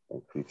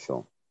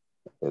encryption.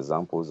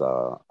 Examples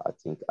are, I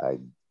think,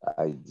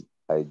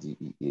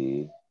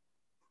 IDEA,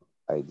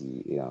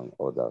 and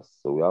others.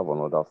 So we have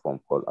another form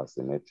called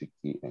asymmetric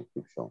key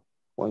encryption.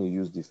 When you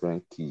use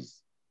different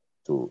keys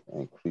to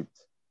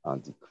encrypt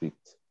and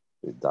decrypt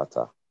the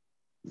data,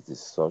 it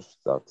is such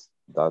that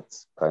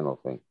that kind of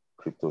a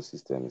crypto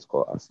system is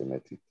called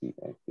asymmetric key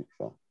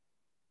encryption.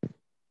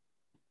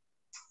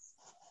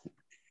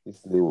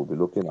 This day we'll be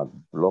looking at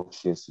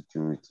blockchain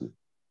security.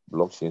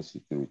 Blockchain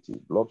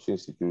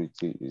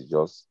security is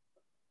just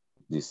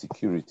the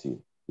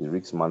security, the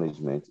risk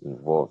management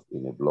involved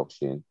in a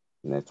blockchain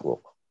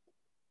network,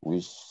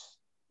 which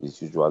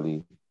is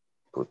usually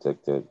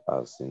protected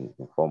as in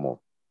form of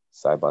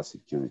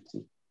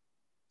cybersecurity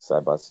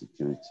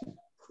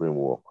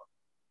framework,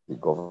 the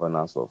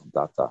governance of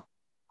data,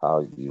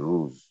 how the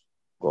rules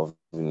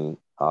governing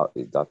how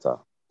a data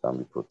can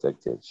be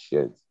protected,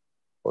 shared,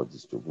 or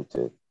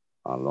distributed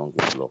along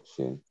a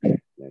blockchain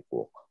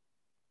network.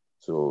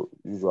 So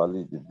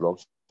usually the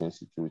blockchain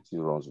security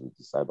runs with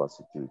the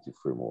cybersecurity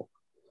framework,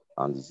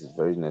 and this is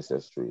very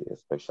necessary,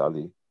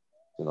 especially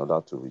in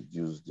order to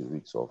reduce the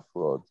risks of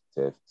fraud,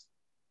 theft,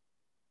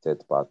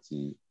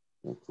 third-party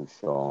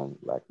intrusion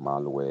like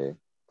malware,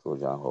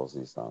 Trojan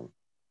horses, and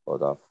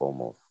other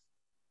form of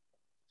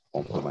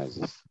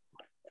compromises.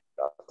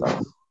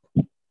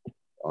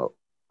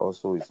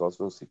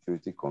 Also,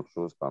 security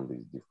controls can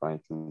be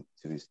defined through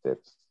 3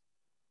 steps.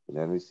 In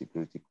every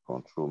security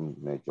control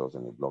measures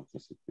in a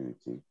blockchain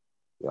security,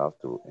 you have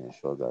to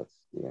ensure that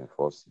the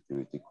enforced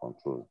security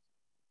controls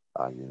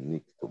are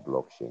unique to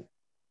blockchain.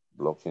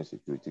 Blockchain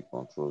security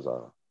controls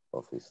are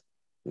of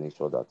a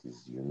nature that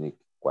is unique,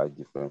 quite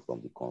different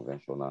from the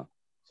conventional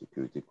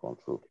security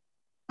control.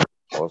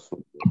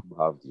 Also, you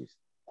have this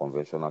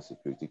conventional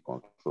security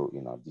control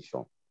in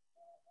addition,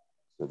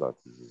 so that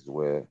this is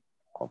where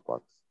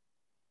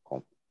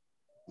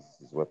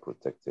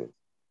protected,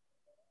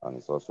 and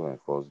it's also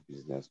enforced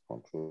business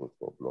control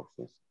for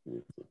blockchain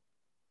security.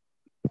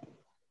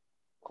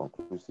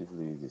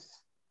 Conclusively,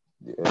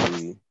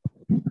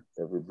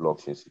 every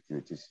blockchain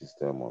security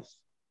system must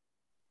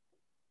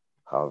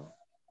have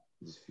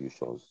these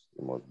features.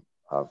 It must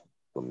have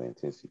to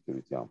maintain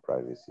security and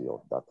privacy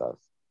of data.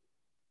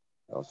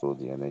 Also,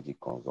 the energy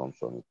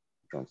consumption in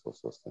terms of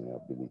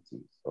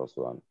sustainability is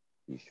also an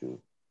issue,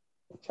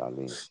 a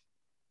challenge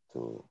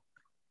to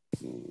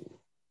the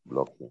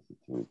blockchain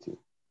security.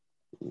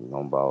 The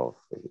number of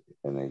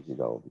energy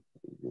that will be,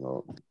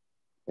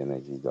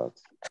 energy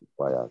that's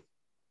required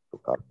to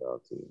carry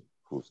out a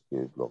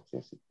full-scale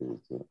blockchain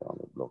security on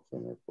a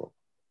blockchain network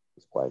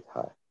is quite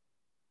high.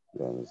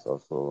 Then it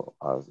also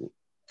has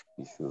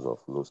issues of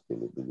low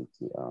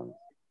scalability and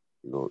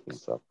low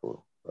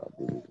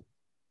interoperability.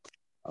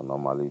 And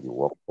normally the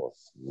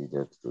workforce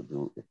needed to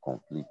do a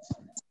complete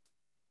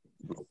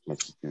blockchain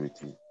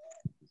security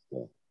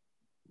system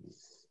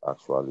is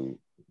actually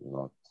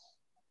not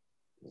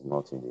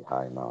in the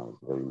high now.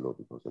 It's very low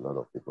because a lot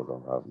of people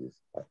don't have this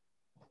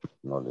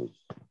knowledge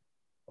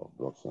of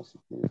blockchain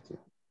security,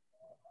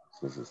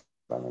 since it's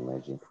an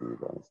emerging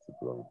field and it's still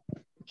growing.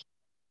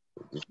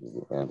 So this is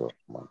the end of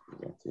my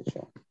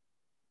presentation.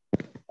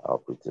 I'll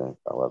present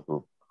our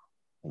group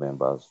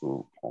members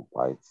who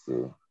compiled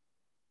the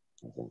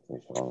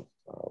presentations,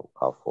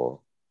 Kafo,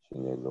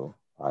 Chinelo,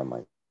 I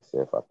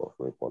myself,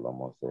 Akofre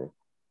Polomose,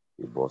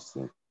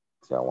 Ibosin,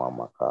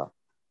 Tiawamaka,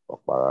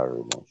 Okpara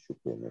Raymond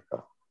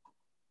Shupemeka.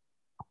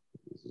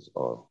 This is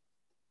all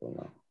for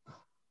now.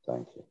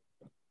 Thank you.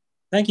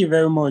 Thank you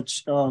very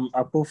much,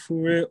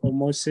 Akofre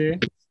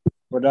Omose,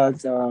 for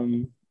that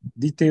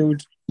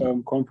detailed,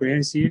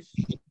 comprehensive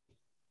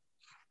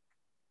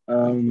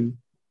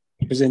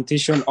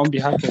presentation on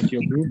behalf of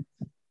your group.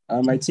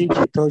 I think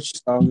you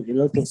touched a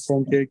lot of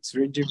context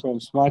ranging from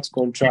smart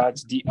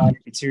contracts, DR,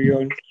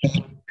 Ethereum,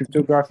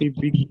 cryptography,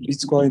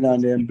 Bitcoin,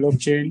 and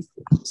blockchain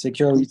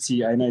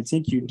security. And I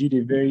think you did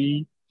a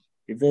very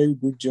a very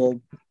good job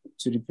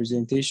to the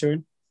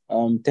presentation.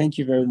 Thank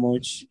you very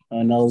much.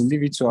 And I'll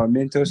leave it to our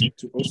mentors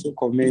to also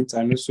comment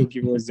and also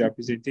give us their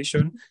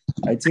presentation.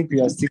 I think we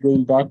are still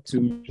going back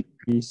to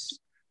Ms.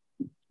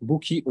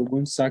 Buki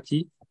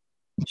Ogunsaki.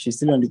 She's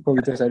still on the call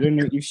with us. I don't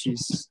know if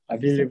she's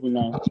available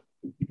now.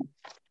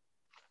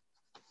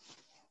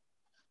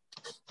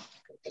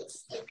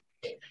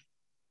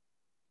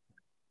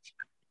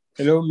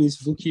 Hello, Ms.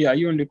 Buki, are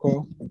you on the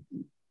call?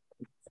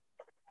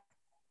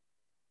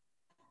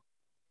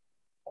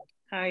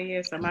 Hi,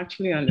 yes, I'm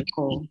actually on the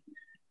call.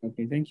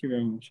 Okay, thank you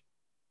very much.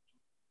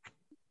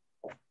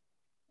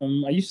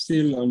 Are you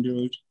still on the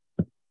road?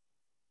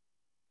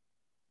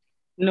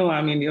 No,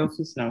 I'm in the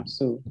office now,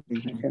 so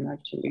I can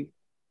actually.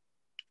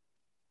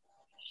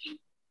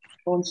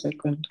 1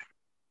 second.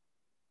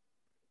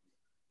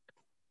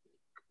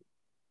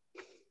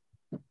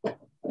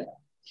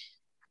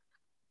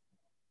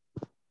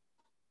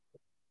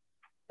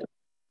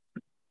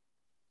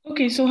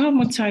 Okay, so how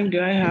much time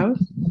do I have?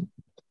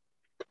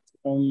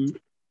 I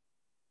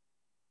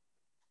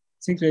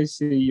think let's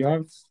say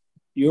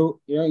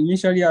you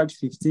initially had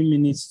 15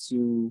 minutes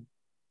to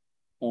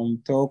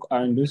talk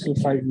and also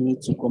 5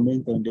 minutes to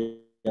comment on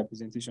their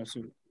presentation.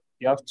 So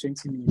you have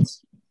 20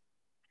 minutes.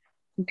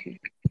 Okay.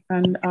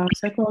 And our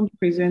second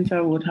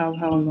presenter would have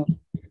how long?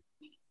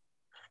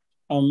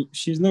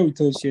 She's not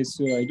with us yet,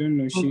 so I don't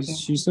know.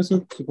 She's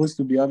also supposed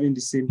to be having the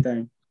same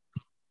time.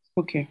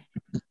 Okay.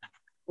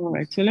 All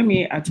right. So let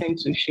me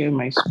attempt to share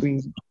my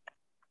screen.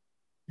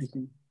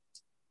 Okay.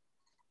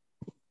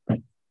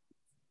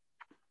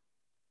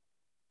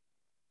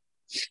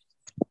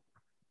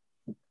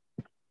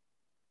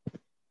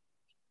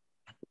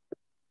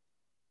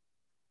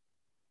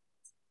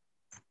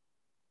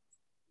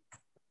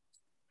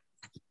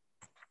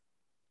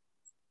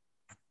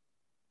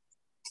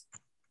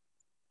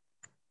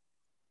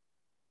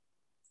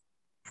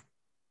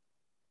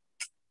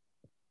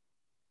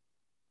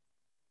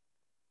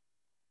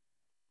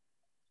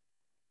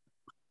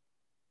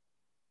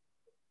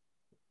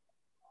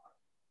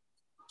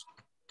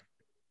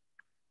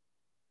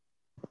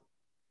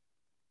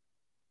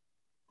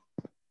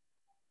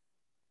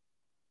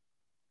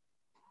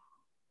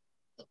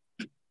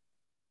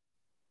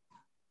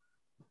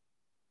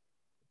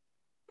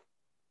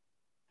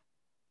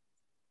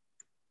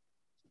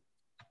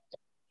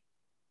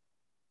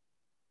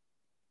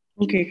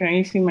 Okay, can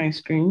you see my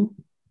screen?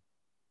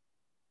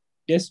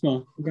 Yes,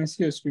 ma'am. You can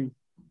see your screen.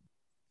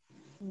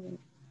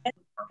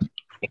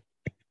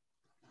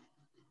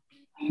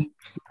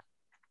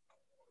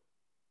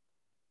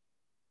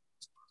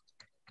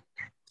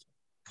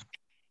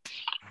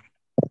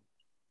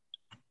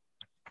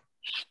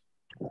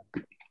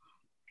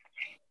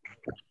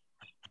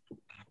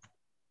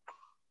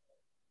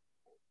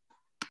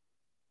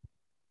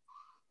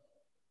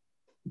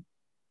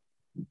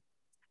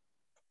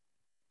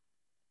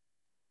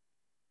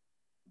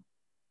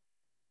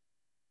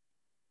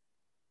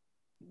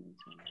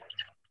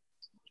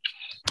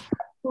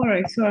 All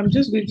right, so I'm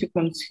just going to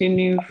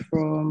continue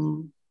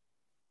from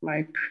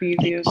my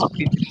previous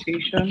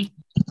presentation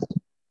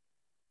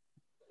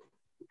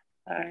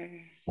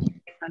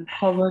and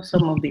cover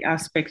some of the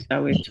aspects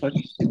that were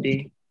touched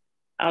today.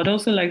 I would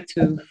also like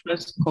to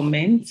first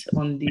comment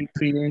on the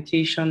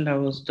presentation that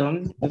was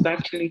done. It was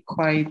actually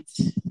quite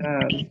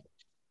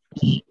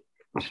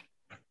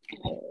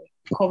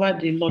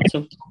covered a lot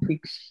of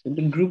topics.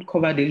 The group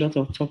covered a lot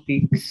of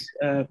topics.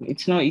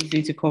 It's not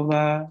easy to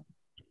cover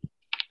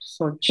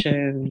such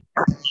a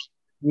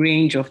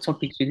range of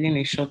topics within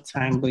a short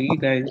time, but you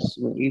guys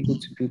were able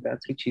to do that,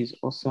 which is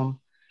awesome.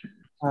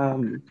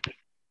 So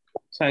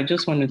I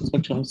just want to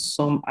touch on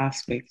some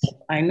aspects.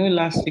 I know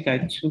last week I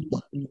took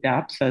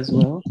dApps as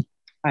well,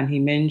 and he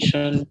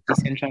mentioned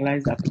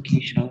decentralized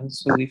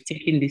applications. So we've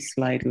taken this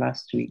slide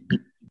last week.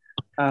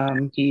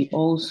 He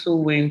also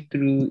went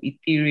through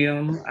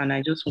Ethereum, and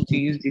I just want to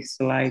use this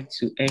slide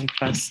to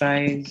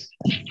emphasize.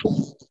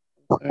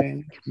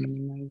 Sorry,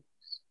 okay.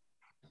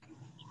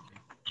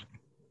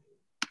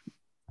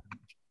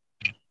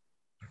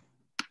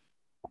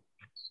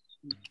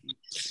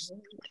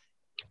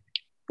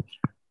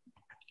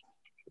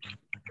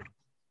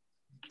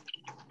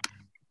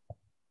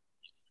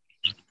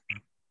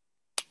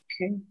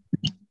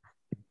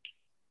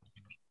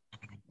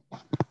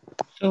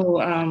 So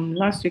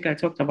last week I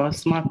talked about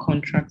smart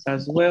contracts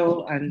as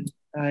well, and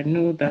I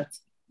know that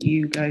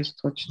you guys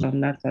touched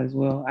on that as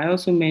well. I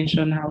also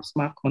mentioned how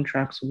smart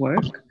contracts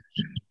work.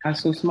 And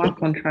so smart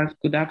contracts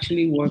could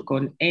actually work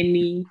on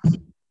any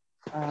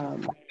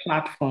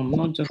platform,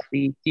 not just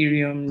the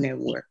Ethereum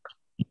network.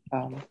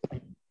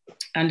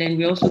 And then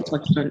we also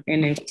touched on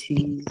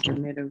NFTs, the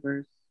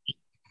Metaverse.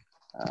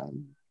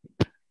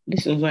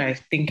 This is where I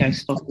think I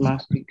stopped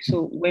last week.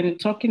 So when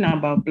talking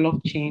about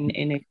blockchain,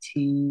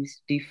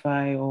 NFTs,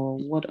 DeFi, or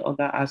what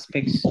other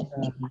aspects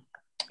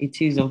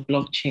it is of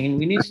blockchain,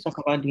 we need to talk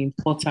about the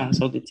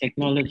importance of the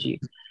technology.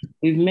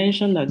 We've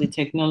mentioned that the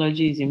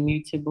technology is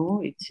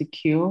immutable, it's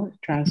secure,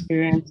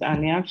 transparent,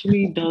 and it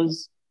actually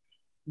does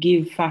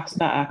give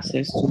faster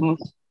access to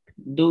most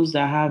those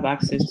that have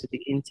access to the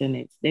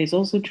internet. There's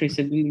also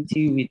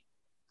traceability with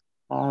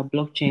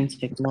blockchain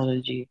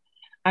technology,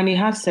 and it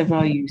has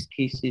several use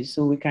cases.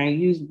 So we can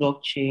use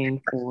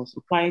blockchain for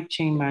supply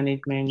chain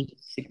management,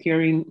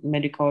 securing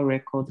medical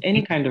records,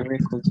 any kind of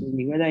records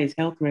really, whether it's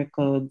health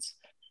records,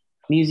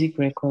 music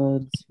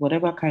records,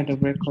 whatever kind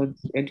of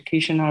records,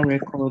 educational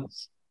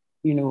records,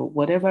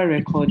 whatever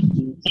record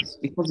is,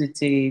 because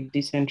it's a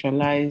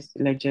decentralized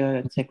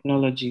ledger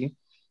technology,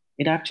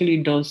 it actually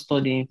does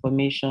store the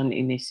information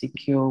in a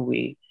secure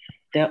way.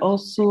 We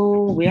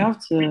have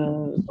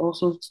to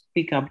also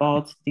speak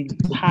about the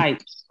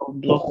types of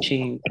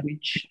blockchain,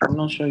 which I'm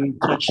not sure you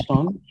touched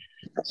on.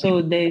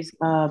 So there's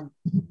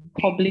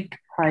public,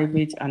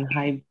 private, and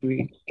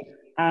hybrid.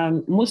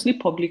 Mostly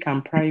public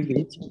and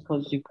private,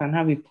 because you can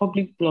have a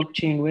public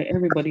blockchain where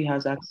everybody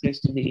has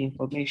access to the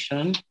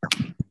information.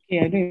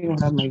 Yeah, I don't even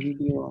have my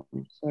video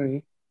on,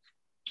 sorry.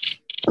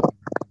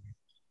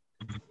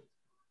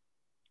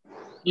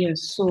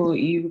 Yes, so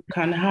you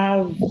can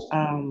have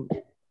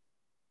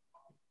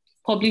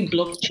public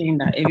blockchain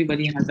that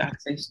everybody has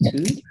access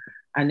to,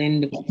 and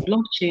then the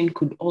blockchain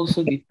could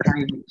also be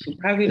private. So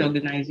private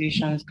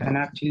organizations can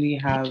actually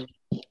have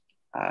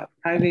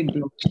private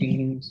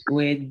blockchains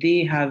where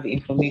they have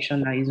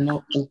information that is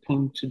not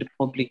open to the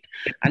public.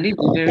 And this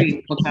is a very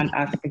important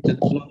aspect of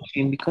the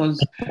blockchain,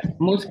 because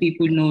most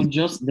people know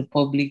just the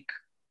public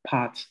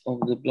part of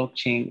the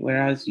blockchain,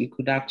 whereas you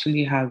could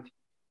actually have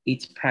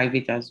it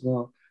private as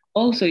well.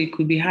 Also, it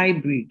could be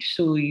hybrid.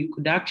 So you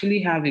could actually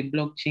have a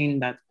blockchain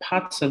that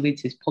parts of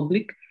it is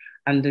public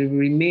and the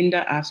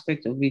remainder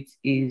aspect of it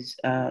is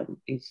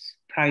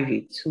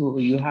private. So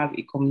you have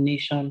a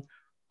combination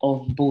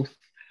of both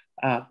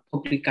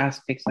public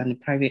aspects and the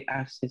private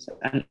access.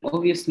 And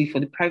obviously for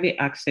the private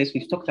access,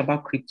 we've talked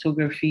about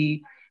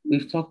cryptography,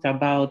 we've talked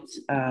about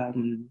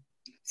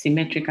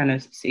symmetric and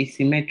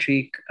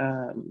asymmetric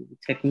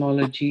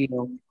technology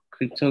of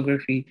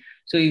cryptography.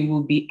 So it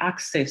will be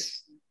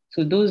access.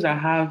 So those that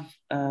have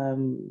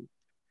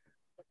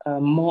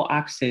more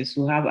access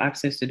will have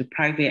access to the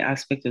private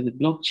aspect of the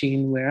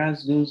blockchain,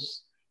 whereas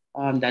those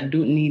that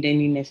don't need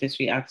any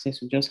necessary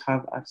access will just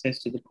have access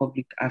to the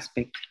public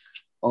aspect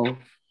of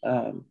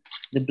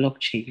the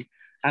blockchain.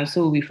 And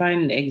so we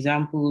find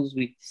examples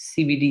with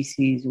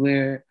CBDCs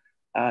where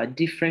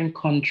different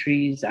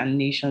countries and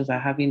nations are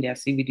having their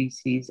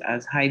CBDCs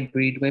as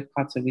hybrid, where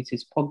parts of it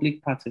is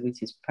public, parts of it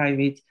is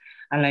private.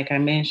 And like I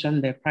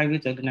mentioned, there are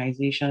private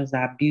organizations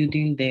that are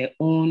building their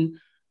own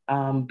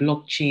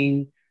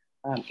blockchain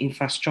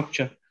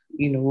infrastructure,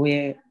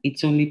 where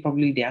it's only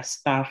probably their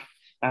staff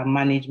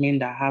management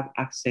that have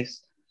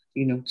access,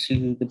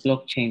 to the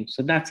blockchain.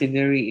 So that's a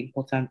very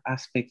important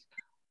aspect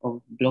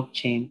of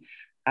blockchain.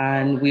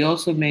 And we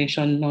also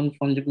mentioned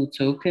non-fungible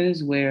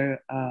tokens,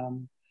 where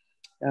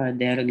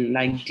they're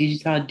like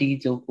digital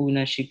deeds of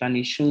ownership, and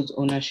it shows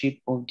ownership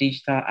of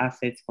digital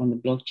assets on the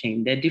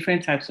blockchain. There are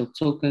different types of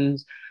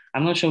tokens.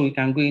 I'm not sure we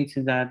can go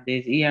into that.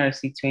 There's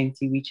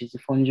ERC20, which is the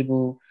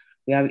fungible.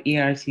 We have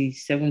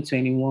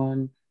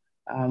ERC721,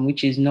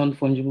 which is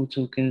non-fungible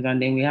tokens. And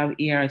then we have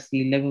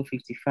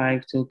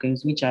ERC1155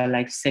 tokens, which are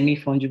like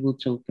semi-fungible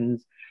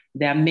tokens.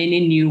 There are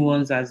many new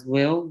ones as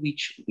well,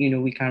 which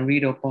we can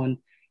read up on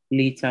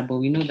later. But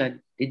we know that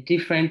the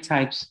different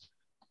types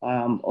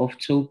of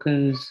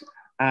tokens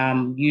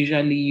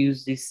usually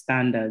use these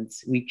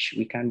standards, which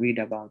we can read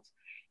about.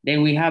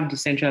 Then we have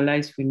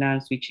decentralized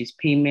finance, which is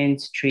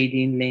payments,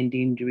 trading,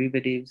 lending,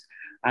 derivatives,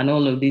 and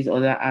all of these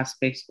other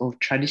aspects of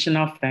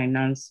traditional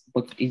finance,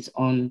 but is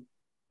on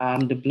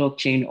the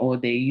blockchain, or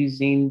they're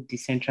using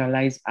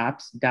decentralized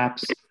apps,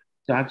 dApps,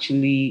 to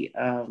actually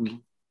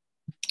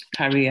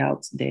carry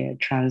out their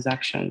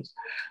transactions.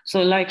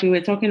 So like we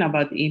were talking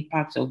about the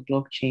impact of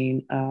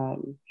blockchain,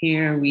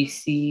 here we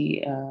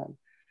see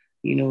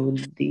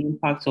the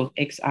impact of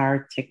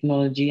XR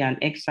technology. And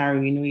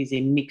XR, is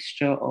a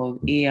mixture of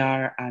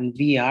AR and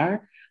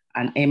VR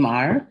and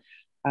MR.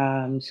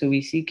 So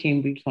we see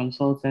Cambridge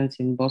consultants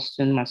in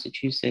Boston,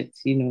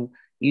 Massachusetts,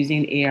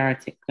 using AR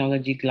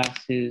technology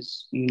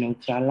glasses, to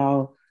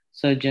allow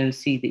surgeons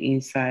see the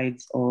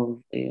insides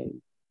of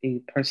a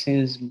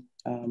person's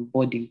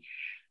body.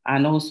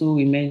 And also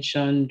we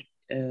mentioned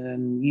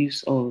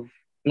use of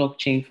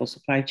blockchain for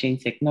supply chain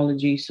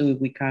technology, so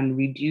we can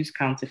reduce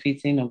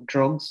counterfeiting of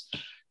drugs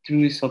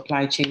through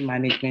supply chain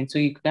management. So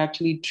you could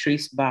actually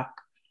trace back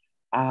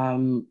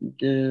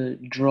the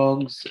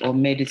drugs or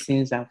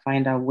medicines and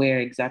find out where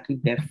exactly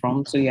they're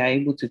from. So you're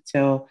able to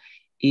tell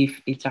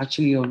if it's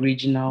actually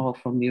original or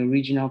from the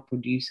original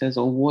producers,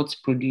 or what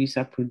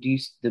producer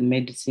produced the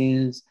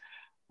medicines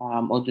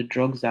or the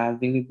drugs that are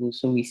available.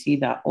 So we see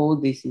that all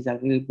this is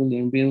available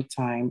in real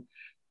time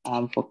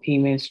for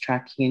payments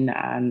tracking,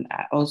 and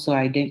also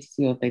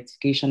identity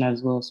authentication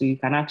as well. So you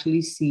can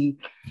actually see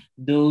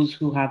those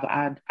who have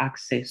had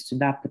access to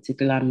that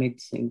particular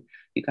medicine.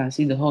 You can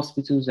see the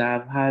hospitals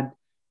that have had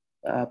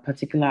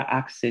particular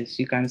access.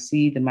 You can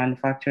see the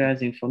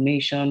manufacturer's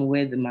information,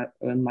 where the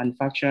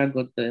manufacturer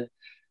got the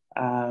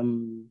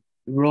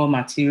raw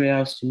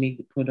materials to make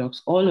the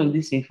products. All of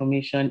this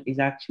information is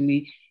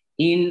actually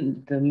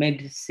in the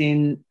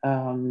medicine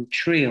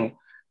trail.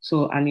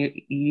 So, and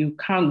you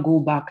can't go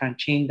back and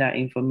change that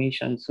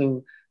information.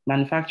 So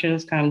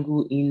manufacturers can't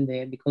go in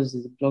there because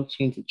it's a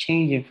blockchain to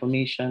change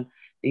information.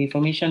 The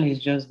information is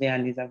just there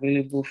and is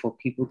available for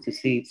people to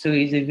see it. So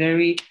it's a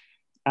very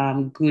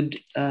good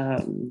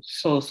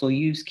source or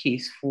use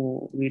case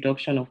for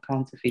reduction of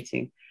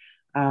counterfeiting.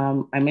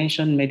 I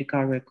mentioned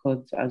medical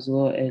records as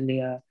well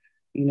earlier.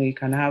 You know, you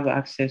can have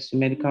access to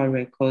medical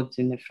records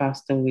in a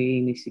faster way,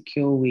 in a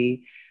secure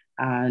way,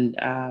 and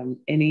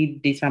any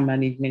data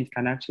management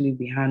can actually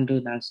be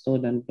handled and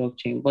stored on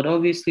blockchain. But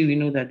obviously, we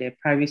know that there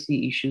are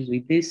privacy issues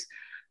with this.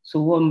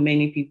 So what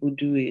many people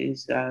do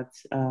is that,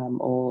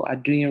 or are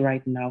doing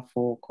right now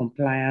for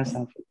compliance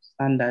and for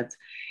standards,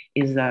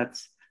 is that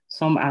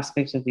some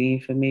aspects of the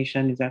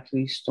information is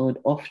actually stored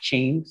off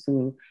chain.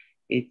 So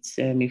it's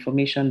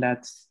information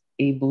that's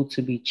able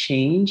to be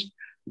changed,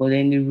 but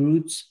then the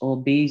roots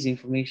or base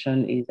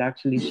information is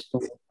actually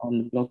stored on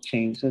the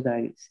blockchain so that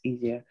it's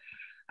easier.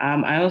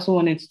 I also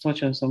wanted to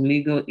touch on some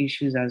legal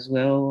issues as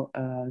well,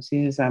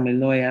 since I'm a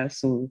lawyer.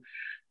 So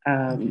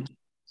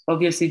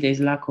obviously there's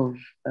lack of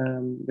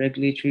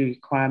regulatory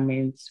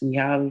requirements. We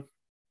have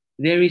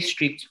very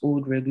strict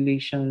old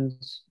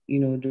regulations. You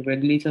know, the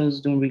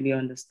regulators don't really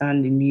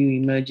understand the new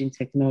emerging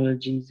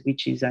technologies,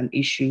 which is an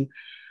issue.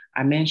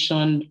 I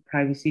mentioned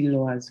privacy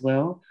law as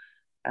well.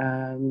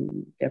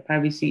 There are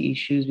privacy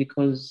issues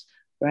because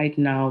right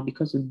now,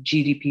 because of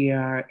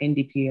GDPR,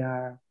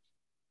 NDPR,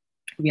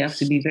 we have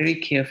to be very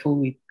careful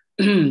with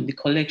the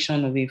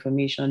collection of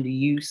information, the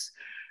use,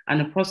 and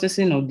the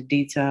processing of the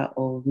data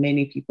of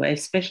many people,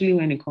 especially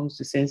when it comes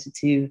to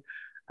sensitive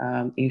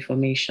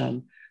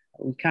information.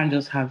 We can't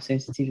just have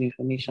sensitive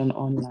information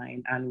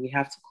online, and we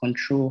have to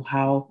control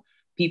how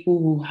people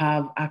who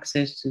have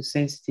access to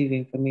sensitive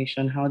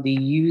information, how they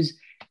use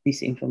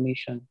this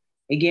information.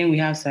 Again, we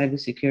have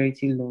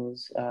cybersecurity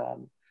laws,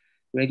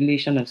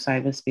 regulation of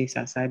cyberspace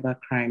and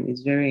cybercrime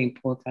is very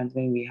important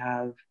when we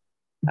have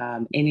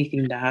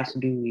anything that has to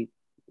do with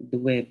the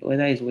web,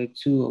 whether it's Web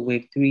 2 or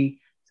Web 3,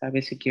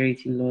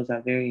 cybersecurity laws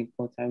are very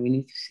important. We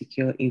need to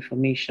secure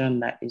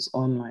information that is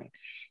online.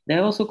 There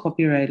are also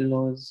copyright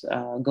laws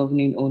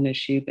governing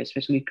ownership,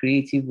 especially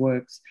creative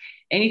works,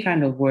 any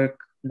kind of work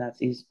that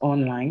is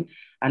online.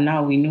 And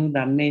now we know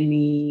that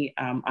many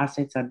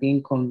assets are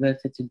being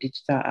converted to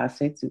digital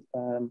assets.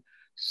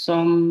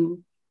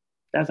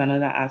 That's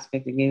another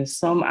aspect again.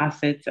 Some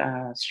assets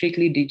are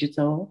strictly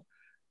digital,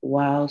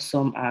 while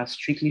some are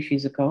strictly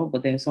physical,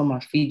 but then some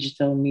are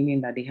phygital, meaning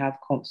that they have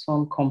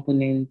some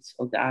components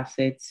of the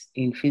assets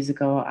in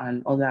physical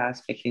and other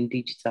aspects in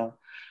digital.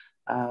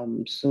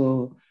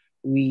 So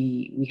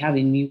we have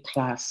a new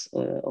class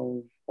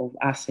of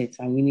assets,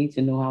 and we need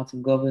to know how to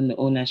govern the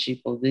ownership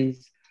of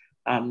these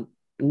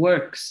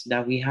works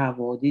that we have,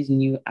 or these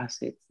new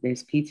assets.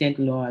 There's patent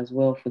law as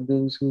well for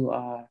those who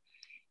are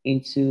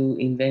into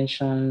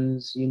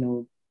inventions, you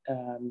know,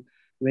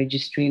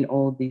 registering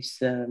all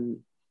this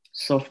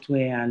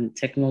software and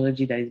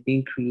technology that is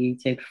being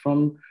created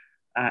from,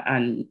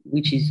 and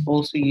which is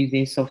also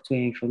using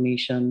software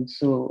information.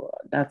 So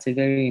that's a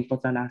very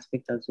important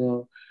aspect as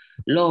well.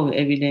 Law of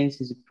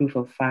evidence is a proof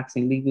of facts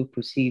in legal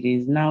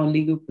proceedings. Now,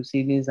 legal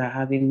proceedings are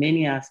having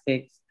many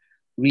aspects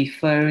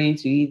referring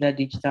to either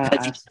digital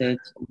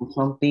assets or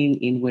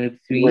something in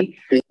Web3.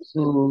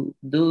 So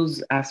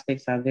those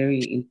aspects are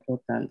very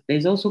important.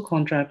 There's also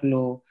contract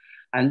law,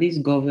 and this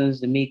governs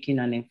the making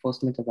and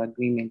enforcement of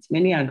agreements.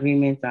 Many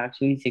agreements are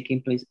actually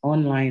taking place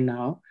online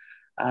now.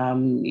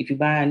 If you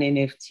buy an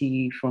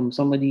NFT from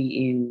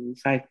somebody in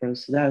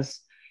Cyprus,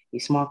 that's a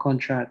smart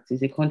contract.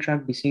 It's a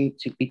contract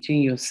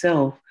between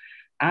yourself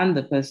and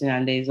the person,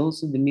 and there's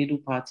also the middle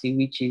party,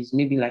 which is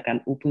maybe like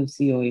an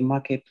OpenSea or a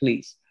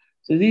marketplace.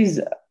 So these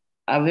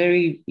are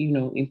very, you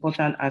know,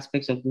 important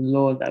aspects of the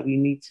law that we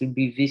need to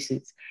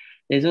revisit.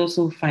 There's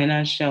also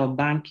financial,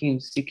 banking,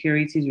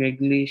 securities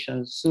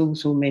regulations,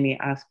 so many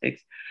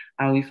aspects.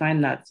 And we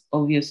find that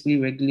obviously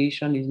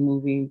regulation is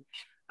moving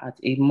at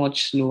a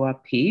much slower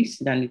pace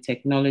than the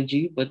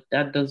technology, but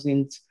that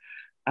doesn't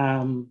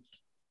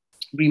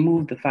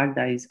remove the fact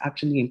that it's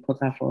actually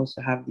important for us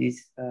to have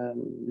these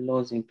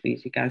laws in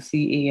place. You can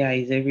see AI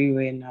is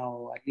everywhere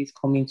now, at least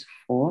coming to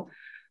fore.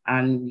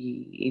 And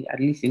we, at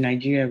least in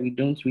Nigeria, we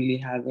don't really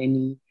have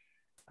any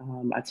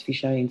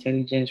artificial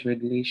intelligence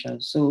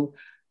regulations. So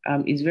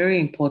it's very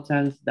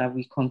important that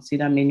we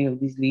consider many of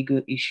these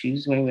legal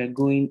issues when we're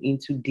going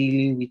into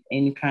dealing with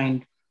any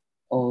kind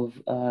of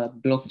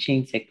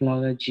blockchain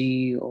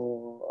technology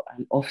or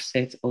an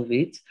offset of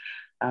it.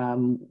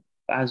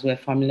 As we're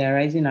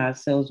familiarizing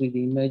ourselves with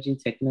the emerging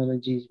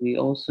technologies, we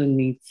also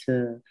need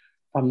to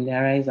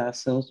familiarize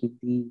ourselves with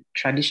the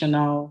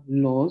traditional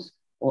laws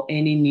or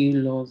any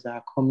new laws that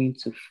are coming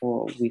to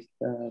fore with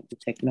the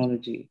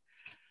technology.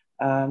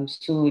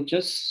 So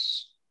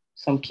just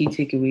some key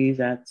takeaways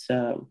that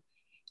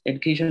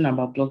education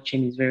about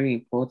blockchain is very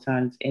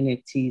important,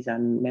 NFTs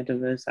and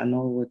Metaverse and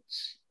all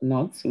what's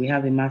not. We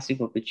have a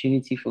massive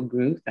opportunity for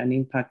growth and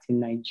impact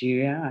in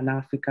Nigeria and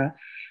Africa.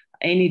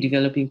 any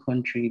developing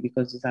country,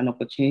 because it's an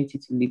opportunity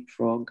to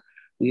leapfrog.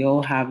 We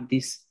all have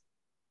this,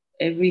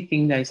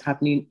 everything that is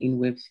happening in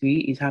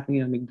Web3 is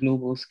happening on a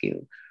global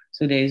scale.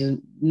 So there is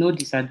no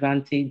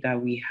disadvantage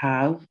that we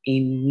have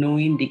in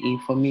knowing the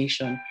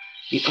information.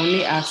 The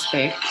only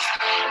aspect,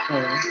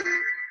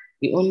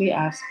 the only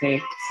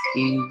aspect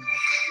is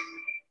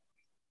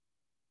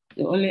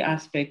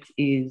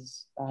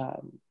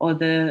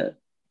other,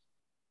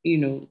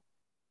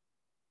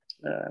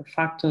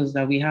 factors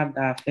that we have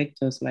that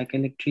affect us, like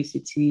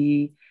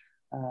electricity,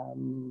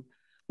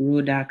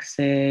 road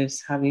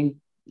access, having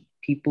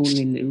people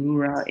in the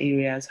rural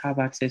areas have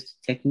access to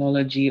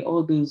technology,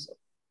 all those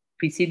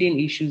preceding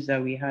issues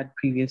that we had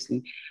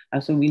previously.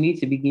 And so we need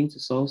to begin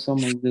to solve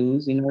some of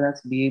those in order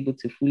to be able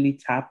to fully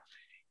tap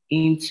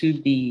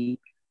into the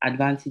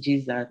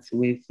advantages that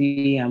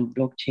Web3 and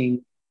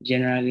blockchain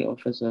generally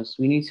offers us.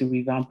 We need to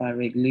revamp our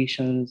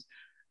regulations,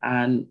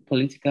 and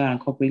political and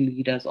corporate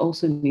leaders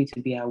also need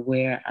to be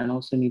aware and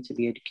also need to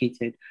be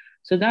educated.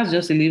 So that's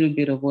just a little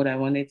bit of what I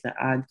wanted to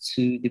add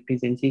to the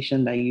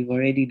presentation that you've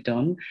already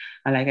done.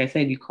 And like I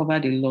said, you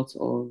covered a lot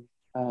of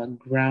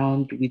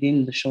ground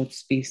within the short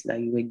space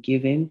that you were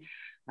given,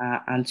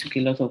 and took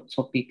a lot of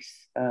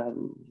topics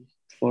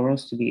for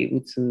us to be able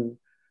to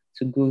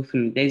go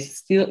through. There's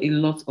still a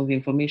lot of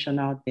information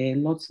out there,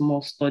 lots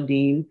more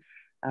studying.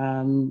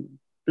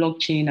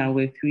 Blockchain and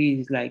Web3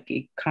 is like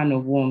a can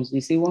of worms. They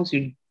say once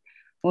you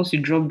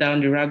drop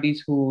down the rabbit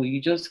hole, you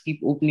just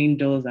keep opening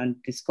doors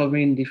and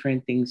discovering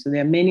different things. So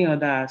there are many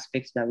other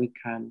aspects that we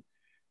can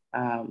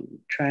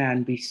try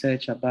and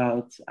research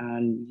about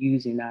and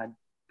use in our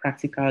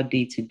practical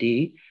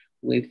day-to-day.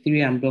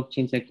 Web3 and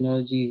blockchain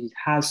technology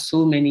has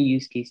so many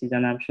use cases,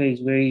 and I'm sure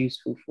it's very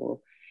useful for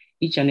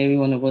each and every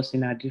one of us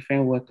in our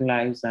different work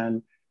lives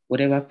and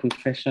whatever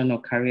profession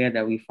or career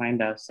that we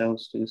find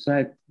ourselves to.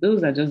 So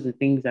those are just the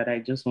things that I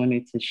just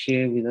wanted to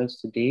share with us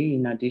today,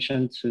 in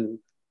addition to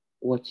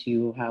what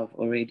you have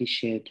already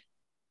shared.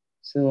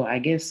 So I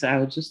guess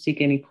I'll just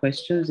take any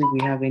questions if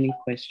we have any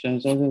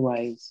questions.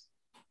 Otherwise,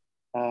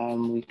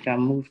 we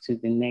can move to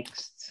the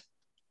next.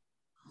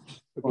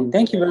 Okay,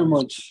 thank you very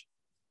much.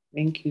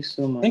 Thank you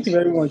so much. Thank you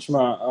very much,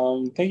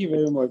 Ma. Thank you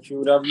very much. We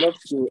would have loved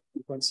to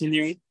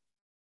continue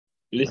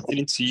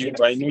listening to you,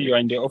 but I know you're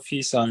in the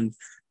office and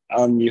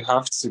you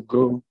have to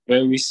go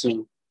very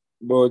soon.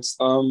 But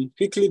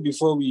quickly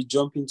before we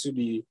jump into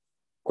the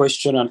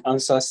question and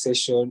answer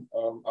session,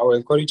 I will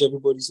encourage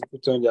everybody to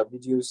put on their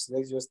videos.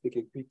 Let's just take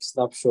a quick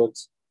snapshot,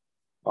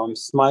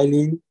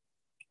 smiling,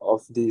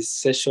 of the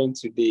session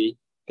today.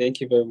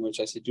 Thank you very much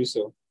as you do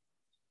so.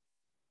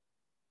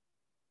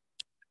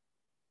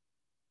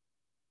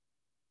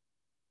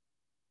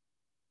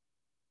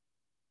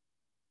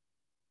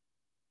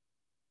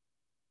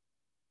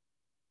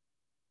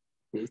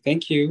 Okay,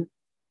 thank you.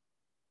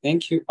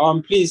 Thank you.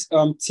 Please,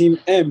 Team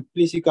M,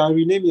 please, you can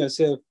rename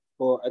yourself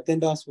for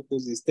attendance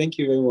purposes. Thank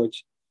you very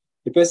much.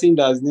 The person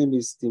that's name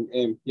is Team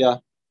M. Yeah,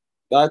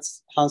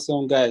 that's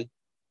handsome guy.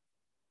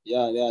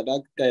 Yeah,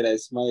 that guy that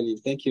is smiling.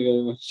 Thank you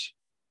very much.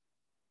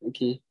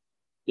 Okay.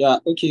 Yeah,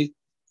 okay.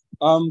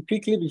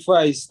 Quickly before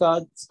I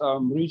start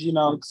reading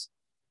out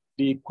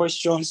the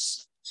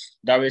questions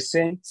that were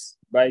sent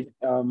by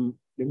the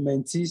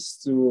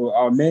mentees to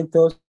our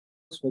mentors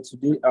for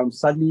today.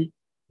 Sadly,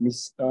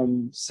 Miss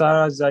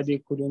Sarah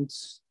Zade couldn't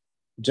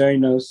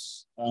join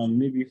us,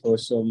 maybe for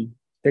some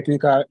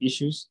technical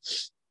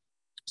issues.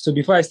 So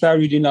before I start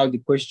reading out the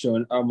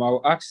question,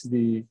 I'll ask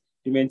the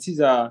mentees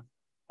are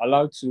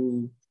allowed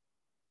to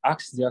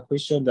ask their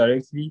question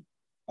directly.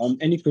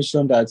 Any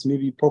question that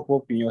maybe pop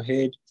up in your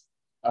head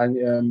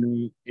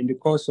and in the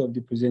course of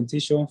the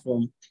presentation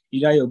from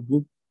either your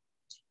group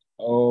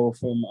or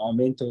from our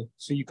mentor.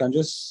 So you can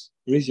just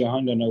raise your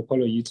hand and I'll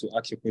call on you to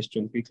ask your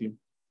question quickly.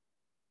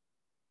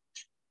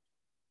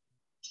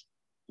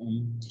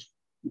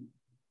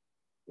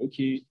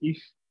 Okay, if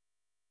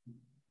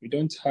we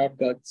don't have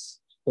that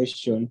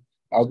question,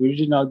 I'll be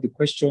reading out the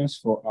questions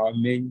for our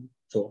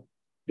mentor.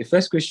 The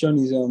first question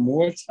is,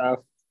 what are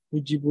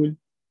fungible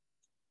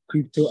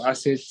crypto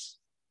assets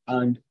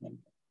and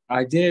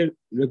are they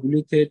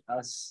regulated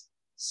as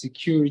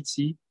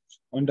security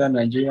under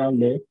Nigerian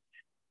law?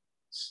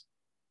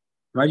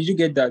 Why did you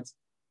get that?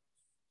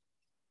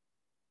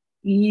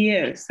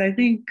 Yes, I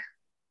think,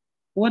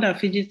 what are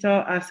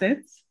digital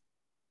assets?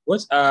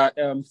 What are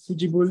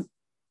fungible,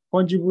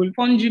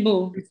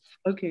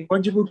 okay,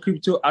 fungible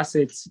crypto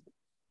assets,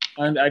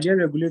 and are they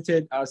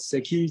regulated as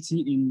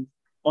security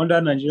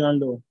under Nigerian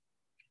law?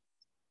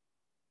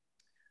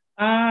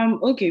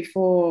 Okay,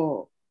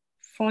 for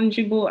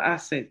fungible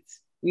assets,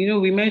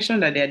 we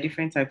mentioned that there are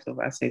different types of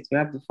assets. We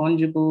have the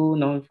fungible,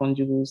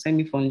 non-fungible,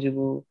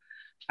 semi-fungible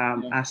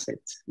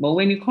assets. But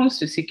when it comes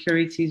to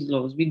securities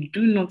laws, we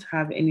do not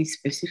have any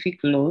specific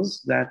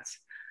laws that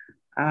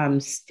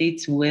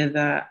state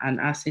whether an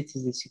asset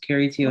is a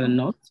security or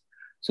not.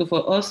 So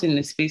for us in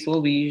the space,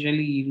 what we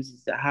usually use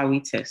is the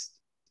Howey test.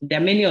 There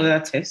are many other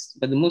tests,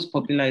 but the most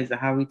popular is the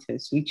Howey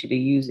test, which they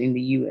use in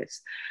the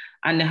US.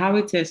 And the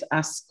Howey test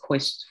asks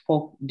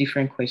 4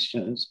 different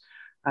questions.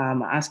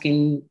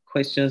 asking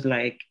questions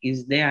like,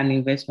 is there an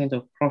investment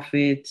of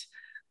profit,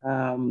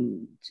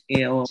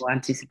 or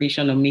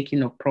anticipation of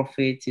making a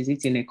profit? Is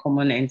it in a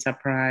common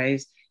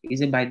enterprise?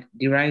 Is it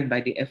derived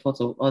by the efforts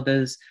of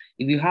others?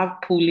 If you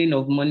have pooling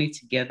of money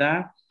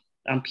together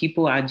and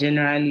people are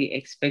generally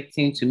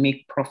expecting to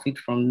make profit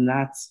from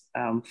that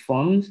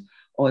fund,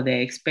 or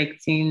they're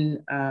expecting,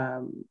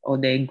 or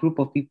they're a group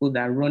of people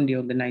that run the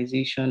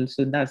organization,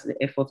 so that's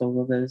the effort of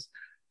others,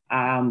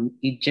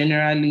 it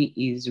generally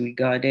is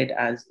regarded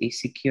as a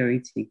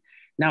security.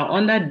 Now,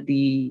 under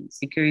the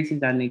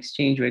Securities and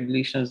Exchange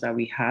regulations that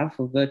we have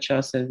for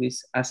virtual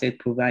service asset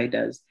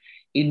providers,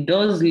 it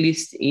does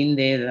list in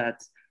there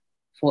that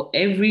for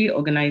every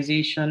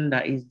organization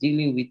that is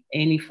dealing with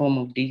any form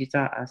of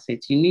digital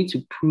assets, you need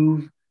to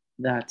prove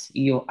that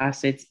your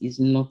asset is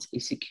not a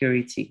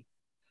security.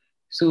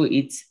 So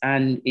it's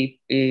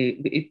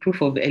a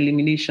proof of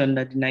elimination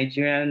that the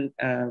Nigerian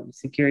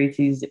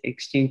Securities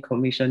Exchange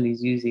Commission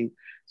is using.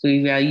 So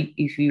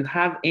if you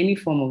have any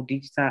form of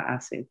digital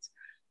asset,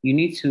 you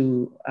need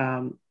to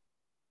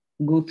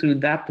go through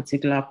that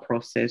particular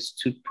process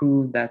to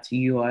prove that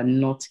you are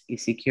not a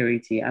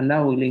security. And that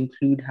will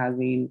include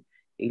having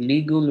a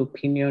legal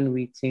opinion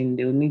written.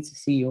 They'll need to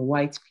see your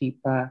white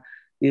paper.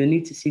 They'll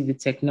need to see the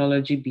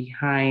technology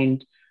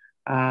behind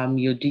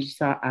your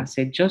digital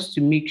asset, just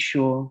to make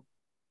sure,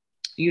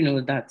 you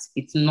know, that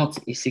it's not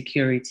a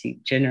security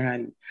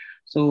generally.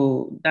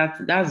 So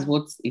that's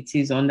what it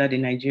is under the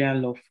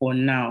Nigerian law for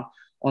now,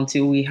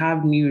 until we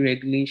have new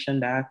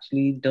regulation that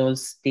actually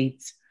does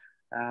state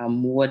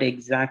what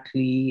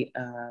exactly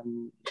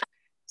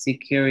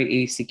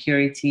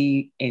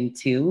security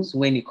entails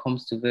when it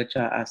comes to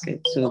virtual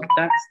assets. So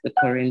that's the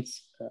current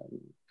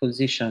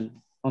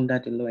position under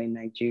the law in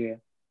Nigeria.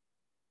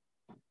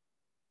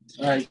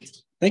 All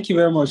right. Thank you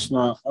very much,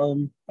 Ma.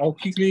 I'll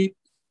quickly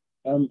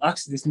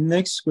ask this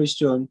next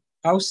question.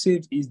 How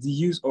safe is the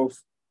use of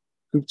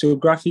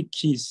cryptographic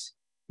keys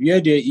where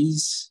there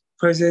is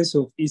presence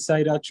of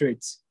insider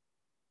threats?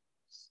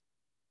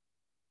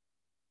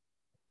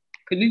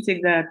 Could you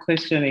take that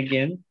question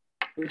again?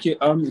 Okay.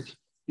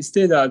 It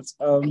stated that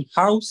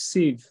how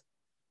safe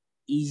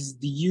is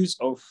the use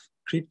of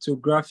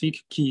cryptographic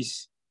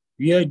keys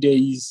where there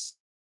is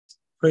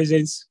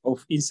presence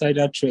of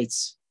insider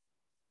threats?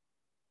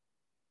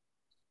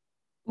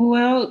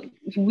 Well,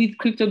 with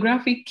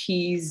cryptographic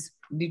keys,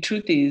 the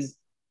truth is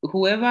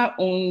whoever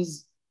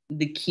owns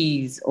the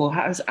keys or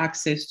has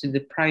access to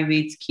the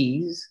private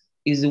keys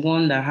is the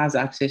one that has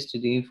access to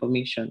the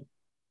information.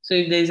 So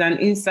if there's an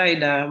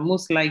insider,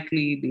 most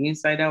likely the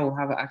insider will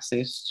have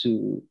access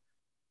to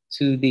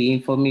the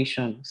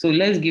information. So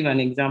let's give an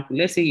example.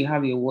 Let's say you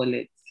have your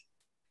wallet.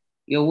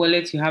 Your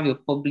wallet, you have your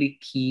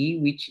public key,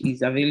 which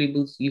is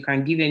available. You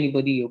can give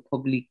anybody your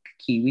public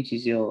key, which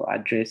is your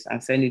address,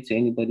 and send it to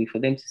anybody for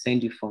them to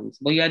send you funds.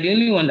 But you are the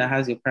only one that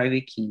has your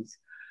private keys.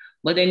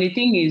 But then the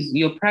thing is,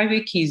 your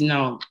private keys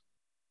now,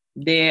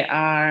 there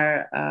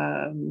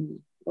are,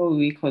 what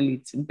we call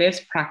it,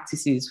 best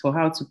practices for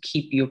how to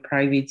keep your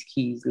private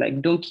keys.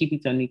 Like, don't keep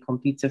it on a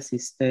computer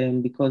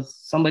system, because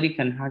somebody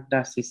can hack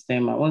that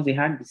system. And once they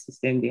hack the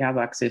system, they have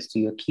access to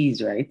your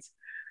keys, right?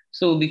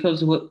 So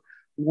because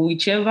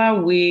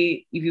whichever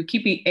way, if you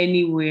keep it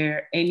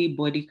anywhere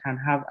anybody can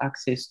have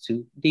access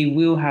to, they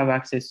will have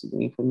access to the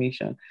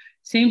information.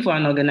 Same for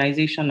an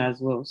organization as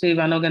well. So if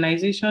an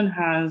organization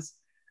has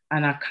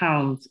an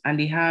account and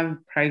they have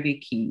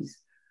private keys,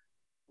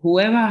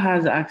 whoever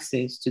has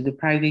access to the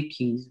private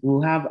keys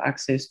will have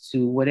access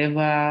to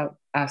whatever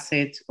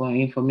asset or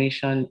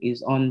information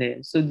is on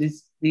there. So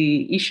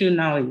the issue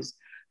now is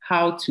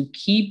how to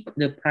keep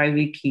the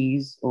private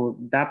keys or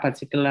that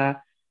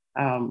particular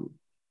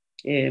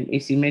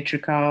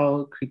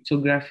asymmetrical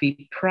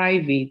cryptography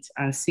private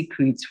and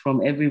secret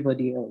from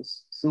everybody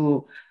else.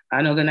 So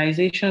an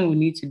organization will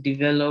need to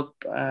develop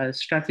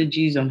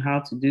strategies on how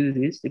to do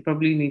this. They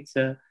probably need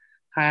to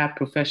hire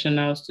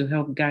professionals to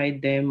help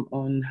guide them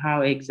on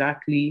how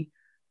exactly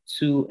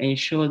to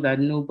ensure that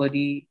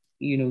nobody,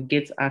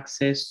 gets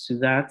access to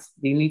that.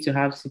 They need to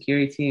have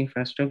security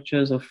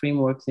infrastructures or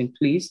frameworks in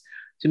place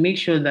to make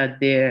sure that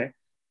their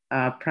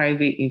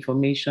private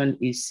information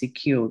is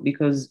secure,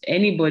 because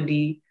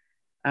anybody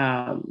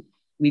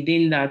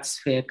within that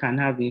sphere can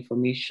have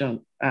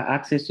information,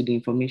 access to the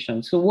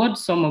information. So what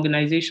some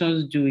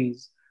organizations do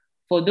is,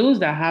 for those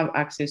that have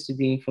access to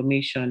the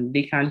information,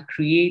 they can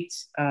create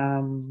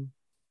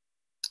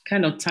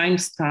kind of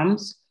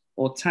timestamps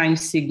or time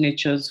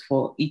signatures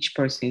for each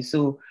person.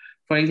 So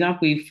for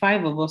example, if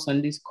 5 of us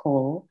on this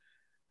call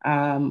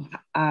are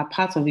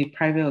part of a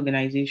private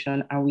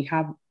organization and we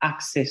have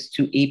access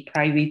to a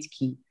private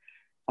key,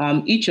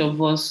 each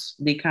of us,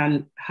 they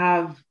can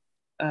have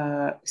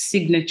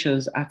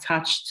signatures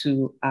attached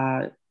to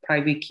our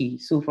private key.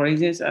 So for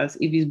instance, as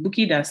if it's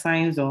Bookie that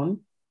signs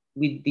on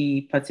with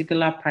the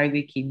particular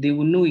private key, they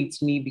will know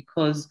it's me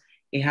because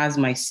it has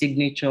my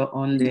signature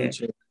on there.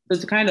 So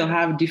to kind of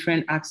have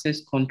different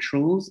access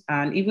controls,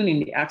 and even in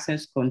the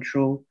access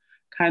control,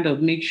 kind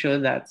of make sure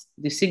that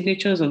the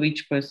signatures of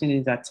each person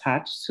is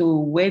attached. So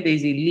where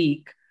there's a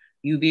leak,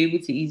 you'll be able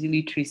to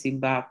easily trace it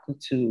back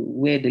to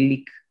where the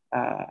leak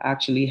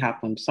actually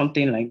happened,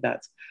 something like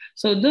that.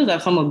 So those are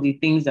some of the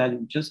things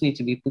that just need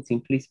to be put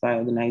in place by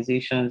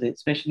organizations,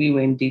 especially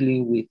when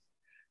dealing with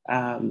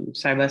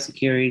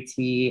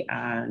cybersecurity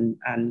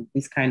and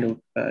this kind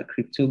of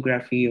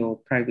cryptography or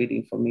private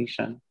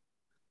information.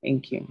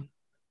 Thank you.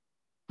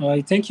 All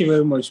right, thank you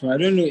very much, ma. I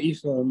don't know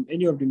if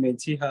any of the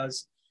mentee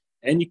has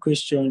any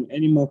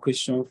more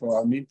question for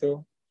our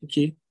mentor.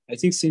 Okay, I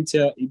think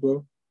Cynthia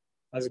Ibo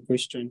has a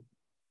question.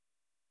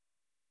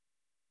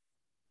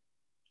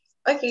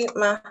 Okay,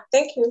 ma.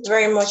 Thank you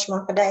very much,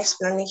 ma, for that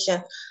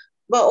explanation.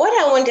 But what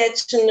I wanted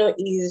to know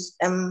is,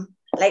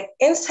 like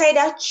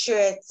insider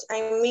threats.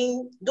 I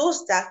mean,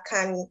 those that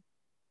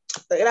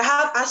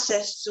have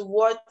access to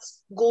what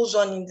goes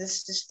on in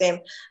this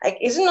system. Like,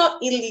 is it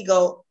not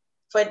illegal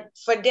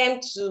for them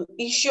to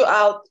issue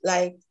out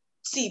like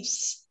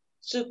tips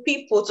to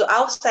people, to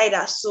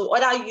outsiders, to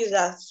other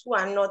users who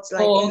are not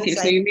like okay,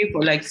 inside? so you mean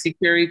for like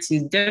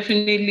security?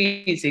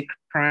 Definitely is a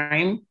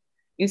crime.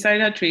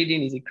 Insider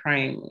trading is a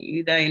crime,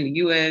 either in the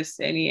US,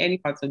 any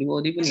parts of the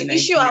world, even in Nigeria.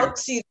 Issue out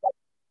tips.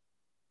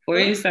 For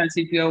instance,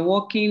 if you're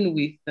working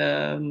with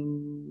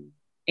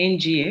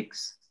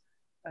NGX,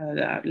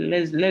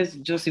 let's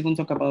just even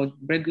talk about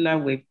regular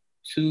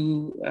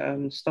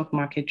Web2 stock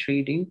market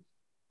trading.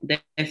 There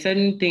are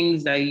certain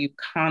things that you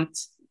can't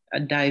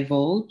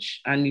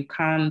divulge, and you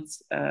can't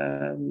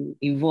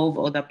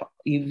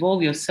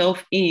involve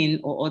yourself in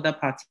or other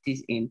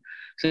parties in.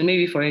 So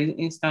maybe, for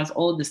instance,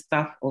 all the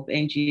staff of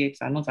NGX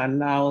are not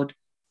allowed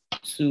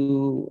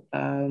to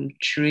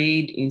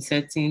trade in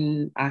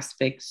certain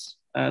aspects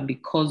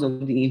because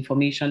of the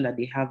information that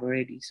they have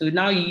already. So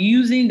now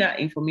using that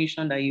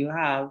information that you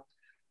have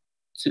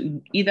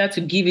to either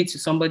to give it to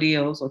somebody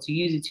else or to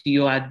use it to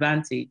your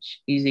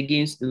advantage is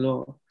against the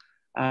law.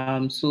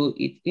 So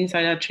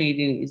insider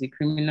trading is a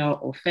criminal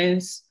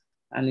offense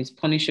and is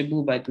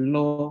punishable by the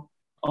law.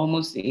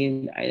 Almost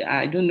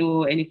I don't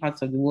know any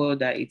parts of the world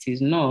that it is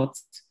not.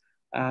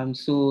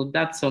 So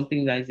that's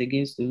something that is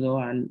against the law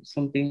and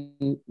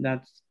something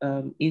that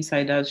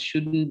insiders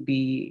shouldn't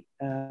be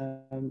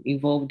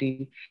involved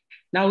in.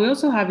 Now, we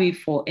also have it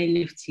for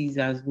NFTs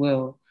as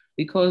well,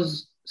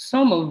 because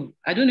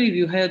I don't know if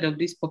you heard of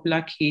this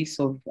popular case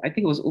of, I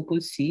think it was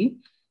OpenSea,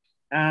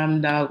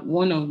 that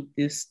one of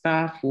the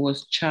staff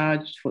was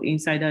charged for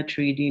insider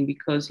trading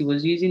because he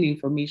was using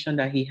information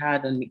that he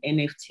had on the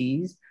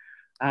NFTs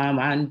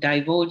and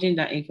divulging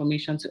that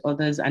information to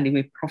others, and they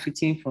were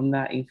profiting from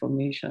that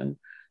information.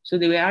 So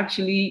they were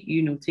actually,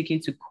 taken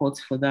to court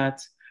for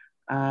that.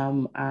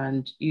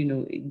 And,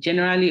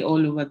 generally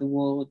all over the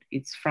world,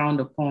 it's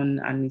frowned upon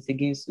and it's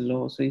against the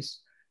law. So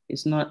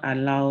it's not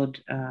allowed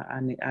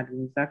and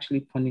it's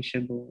actually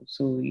punishable.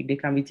 So they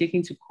can be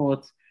taken to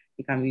court,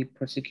 they can be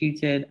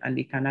prosecuted, and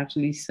they can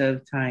actually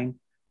serve time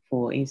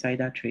for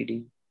insider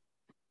trading.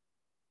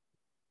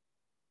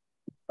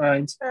 All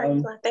right.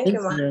 Thank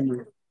you, ma.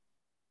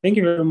 Thank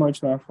you very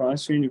much, ma, for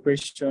answering the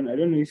question. I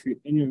don't know if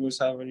any of us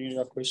have any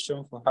other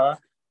question for her.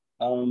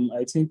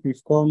 I think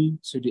we've come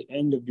to the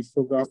end of the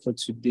program for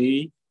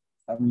today.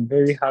 I'm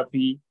very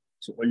happy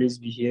to always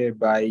be here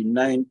by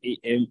 9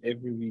 a.m.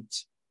 every week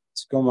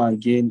to come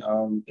and gain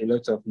a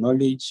lot of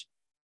knowledge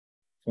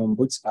from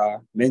both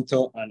our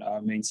mentor and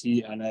our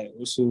mentee. And I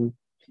also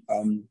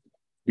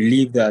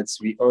believe that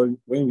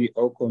when we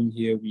all come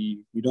here,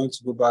 we don't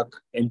go back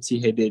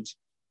empty-headed.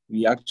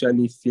 We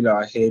actually fill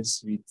our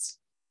heads with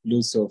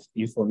loads of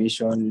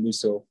information,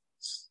 loads of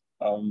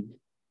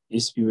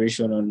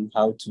inspiration on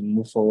how to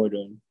move forward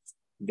on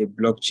the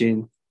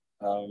blockchain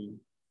and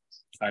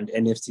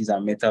NFTs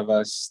and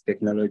Metaverse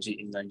technology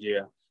in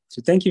Nigeria.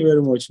 So thank you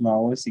very much, Ma,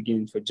 once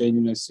again for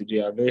joining us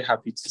today. I'm very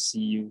happy to see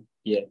you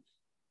here.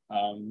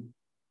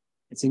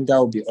 I think that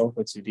will be all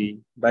for today.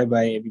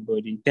 Bye-bye,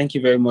 everybody. Thank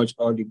you very much,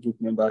 all the group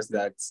members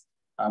that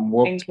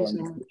worked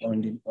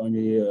on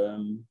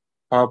the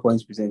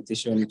PowerPoint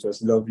presentation. It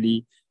was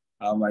lovely.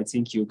 I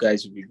think you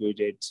guys will be good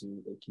there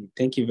too. Okay,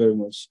 thank you very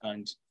much,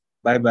 and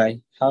bye-bye.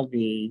 Have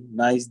a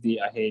nice day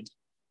ahead.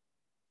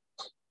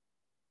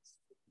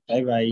 Bye-bye.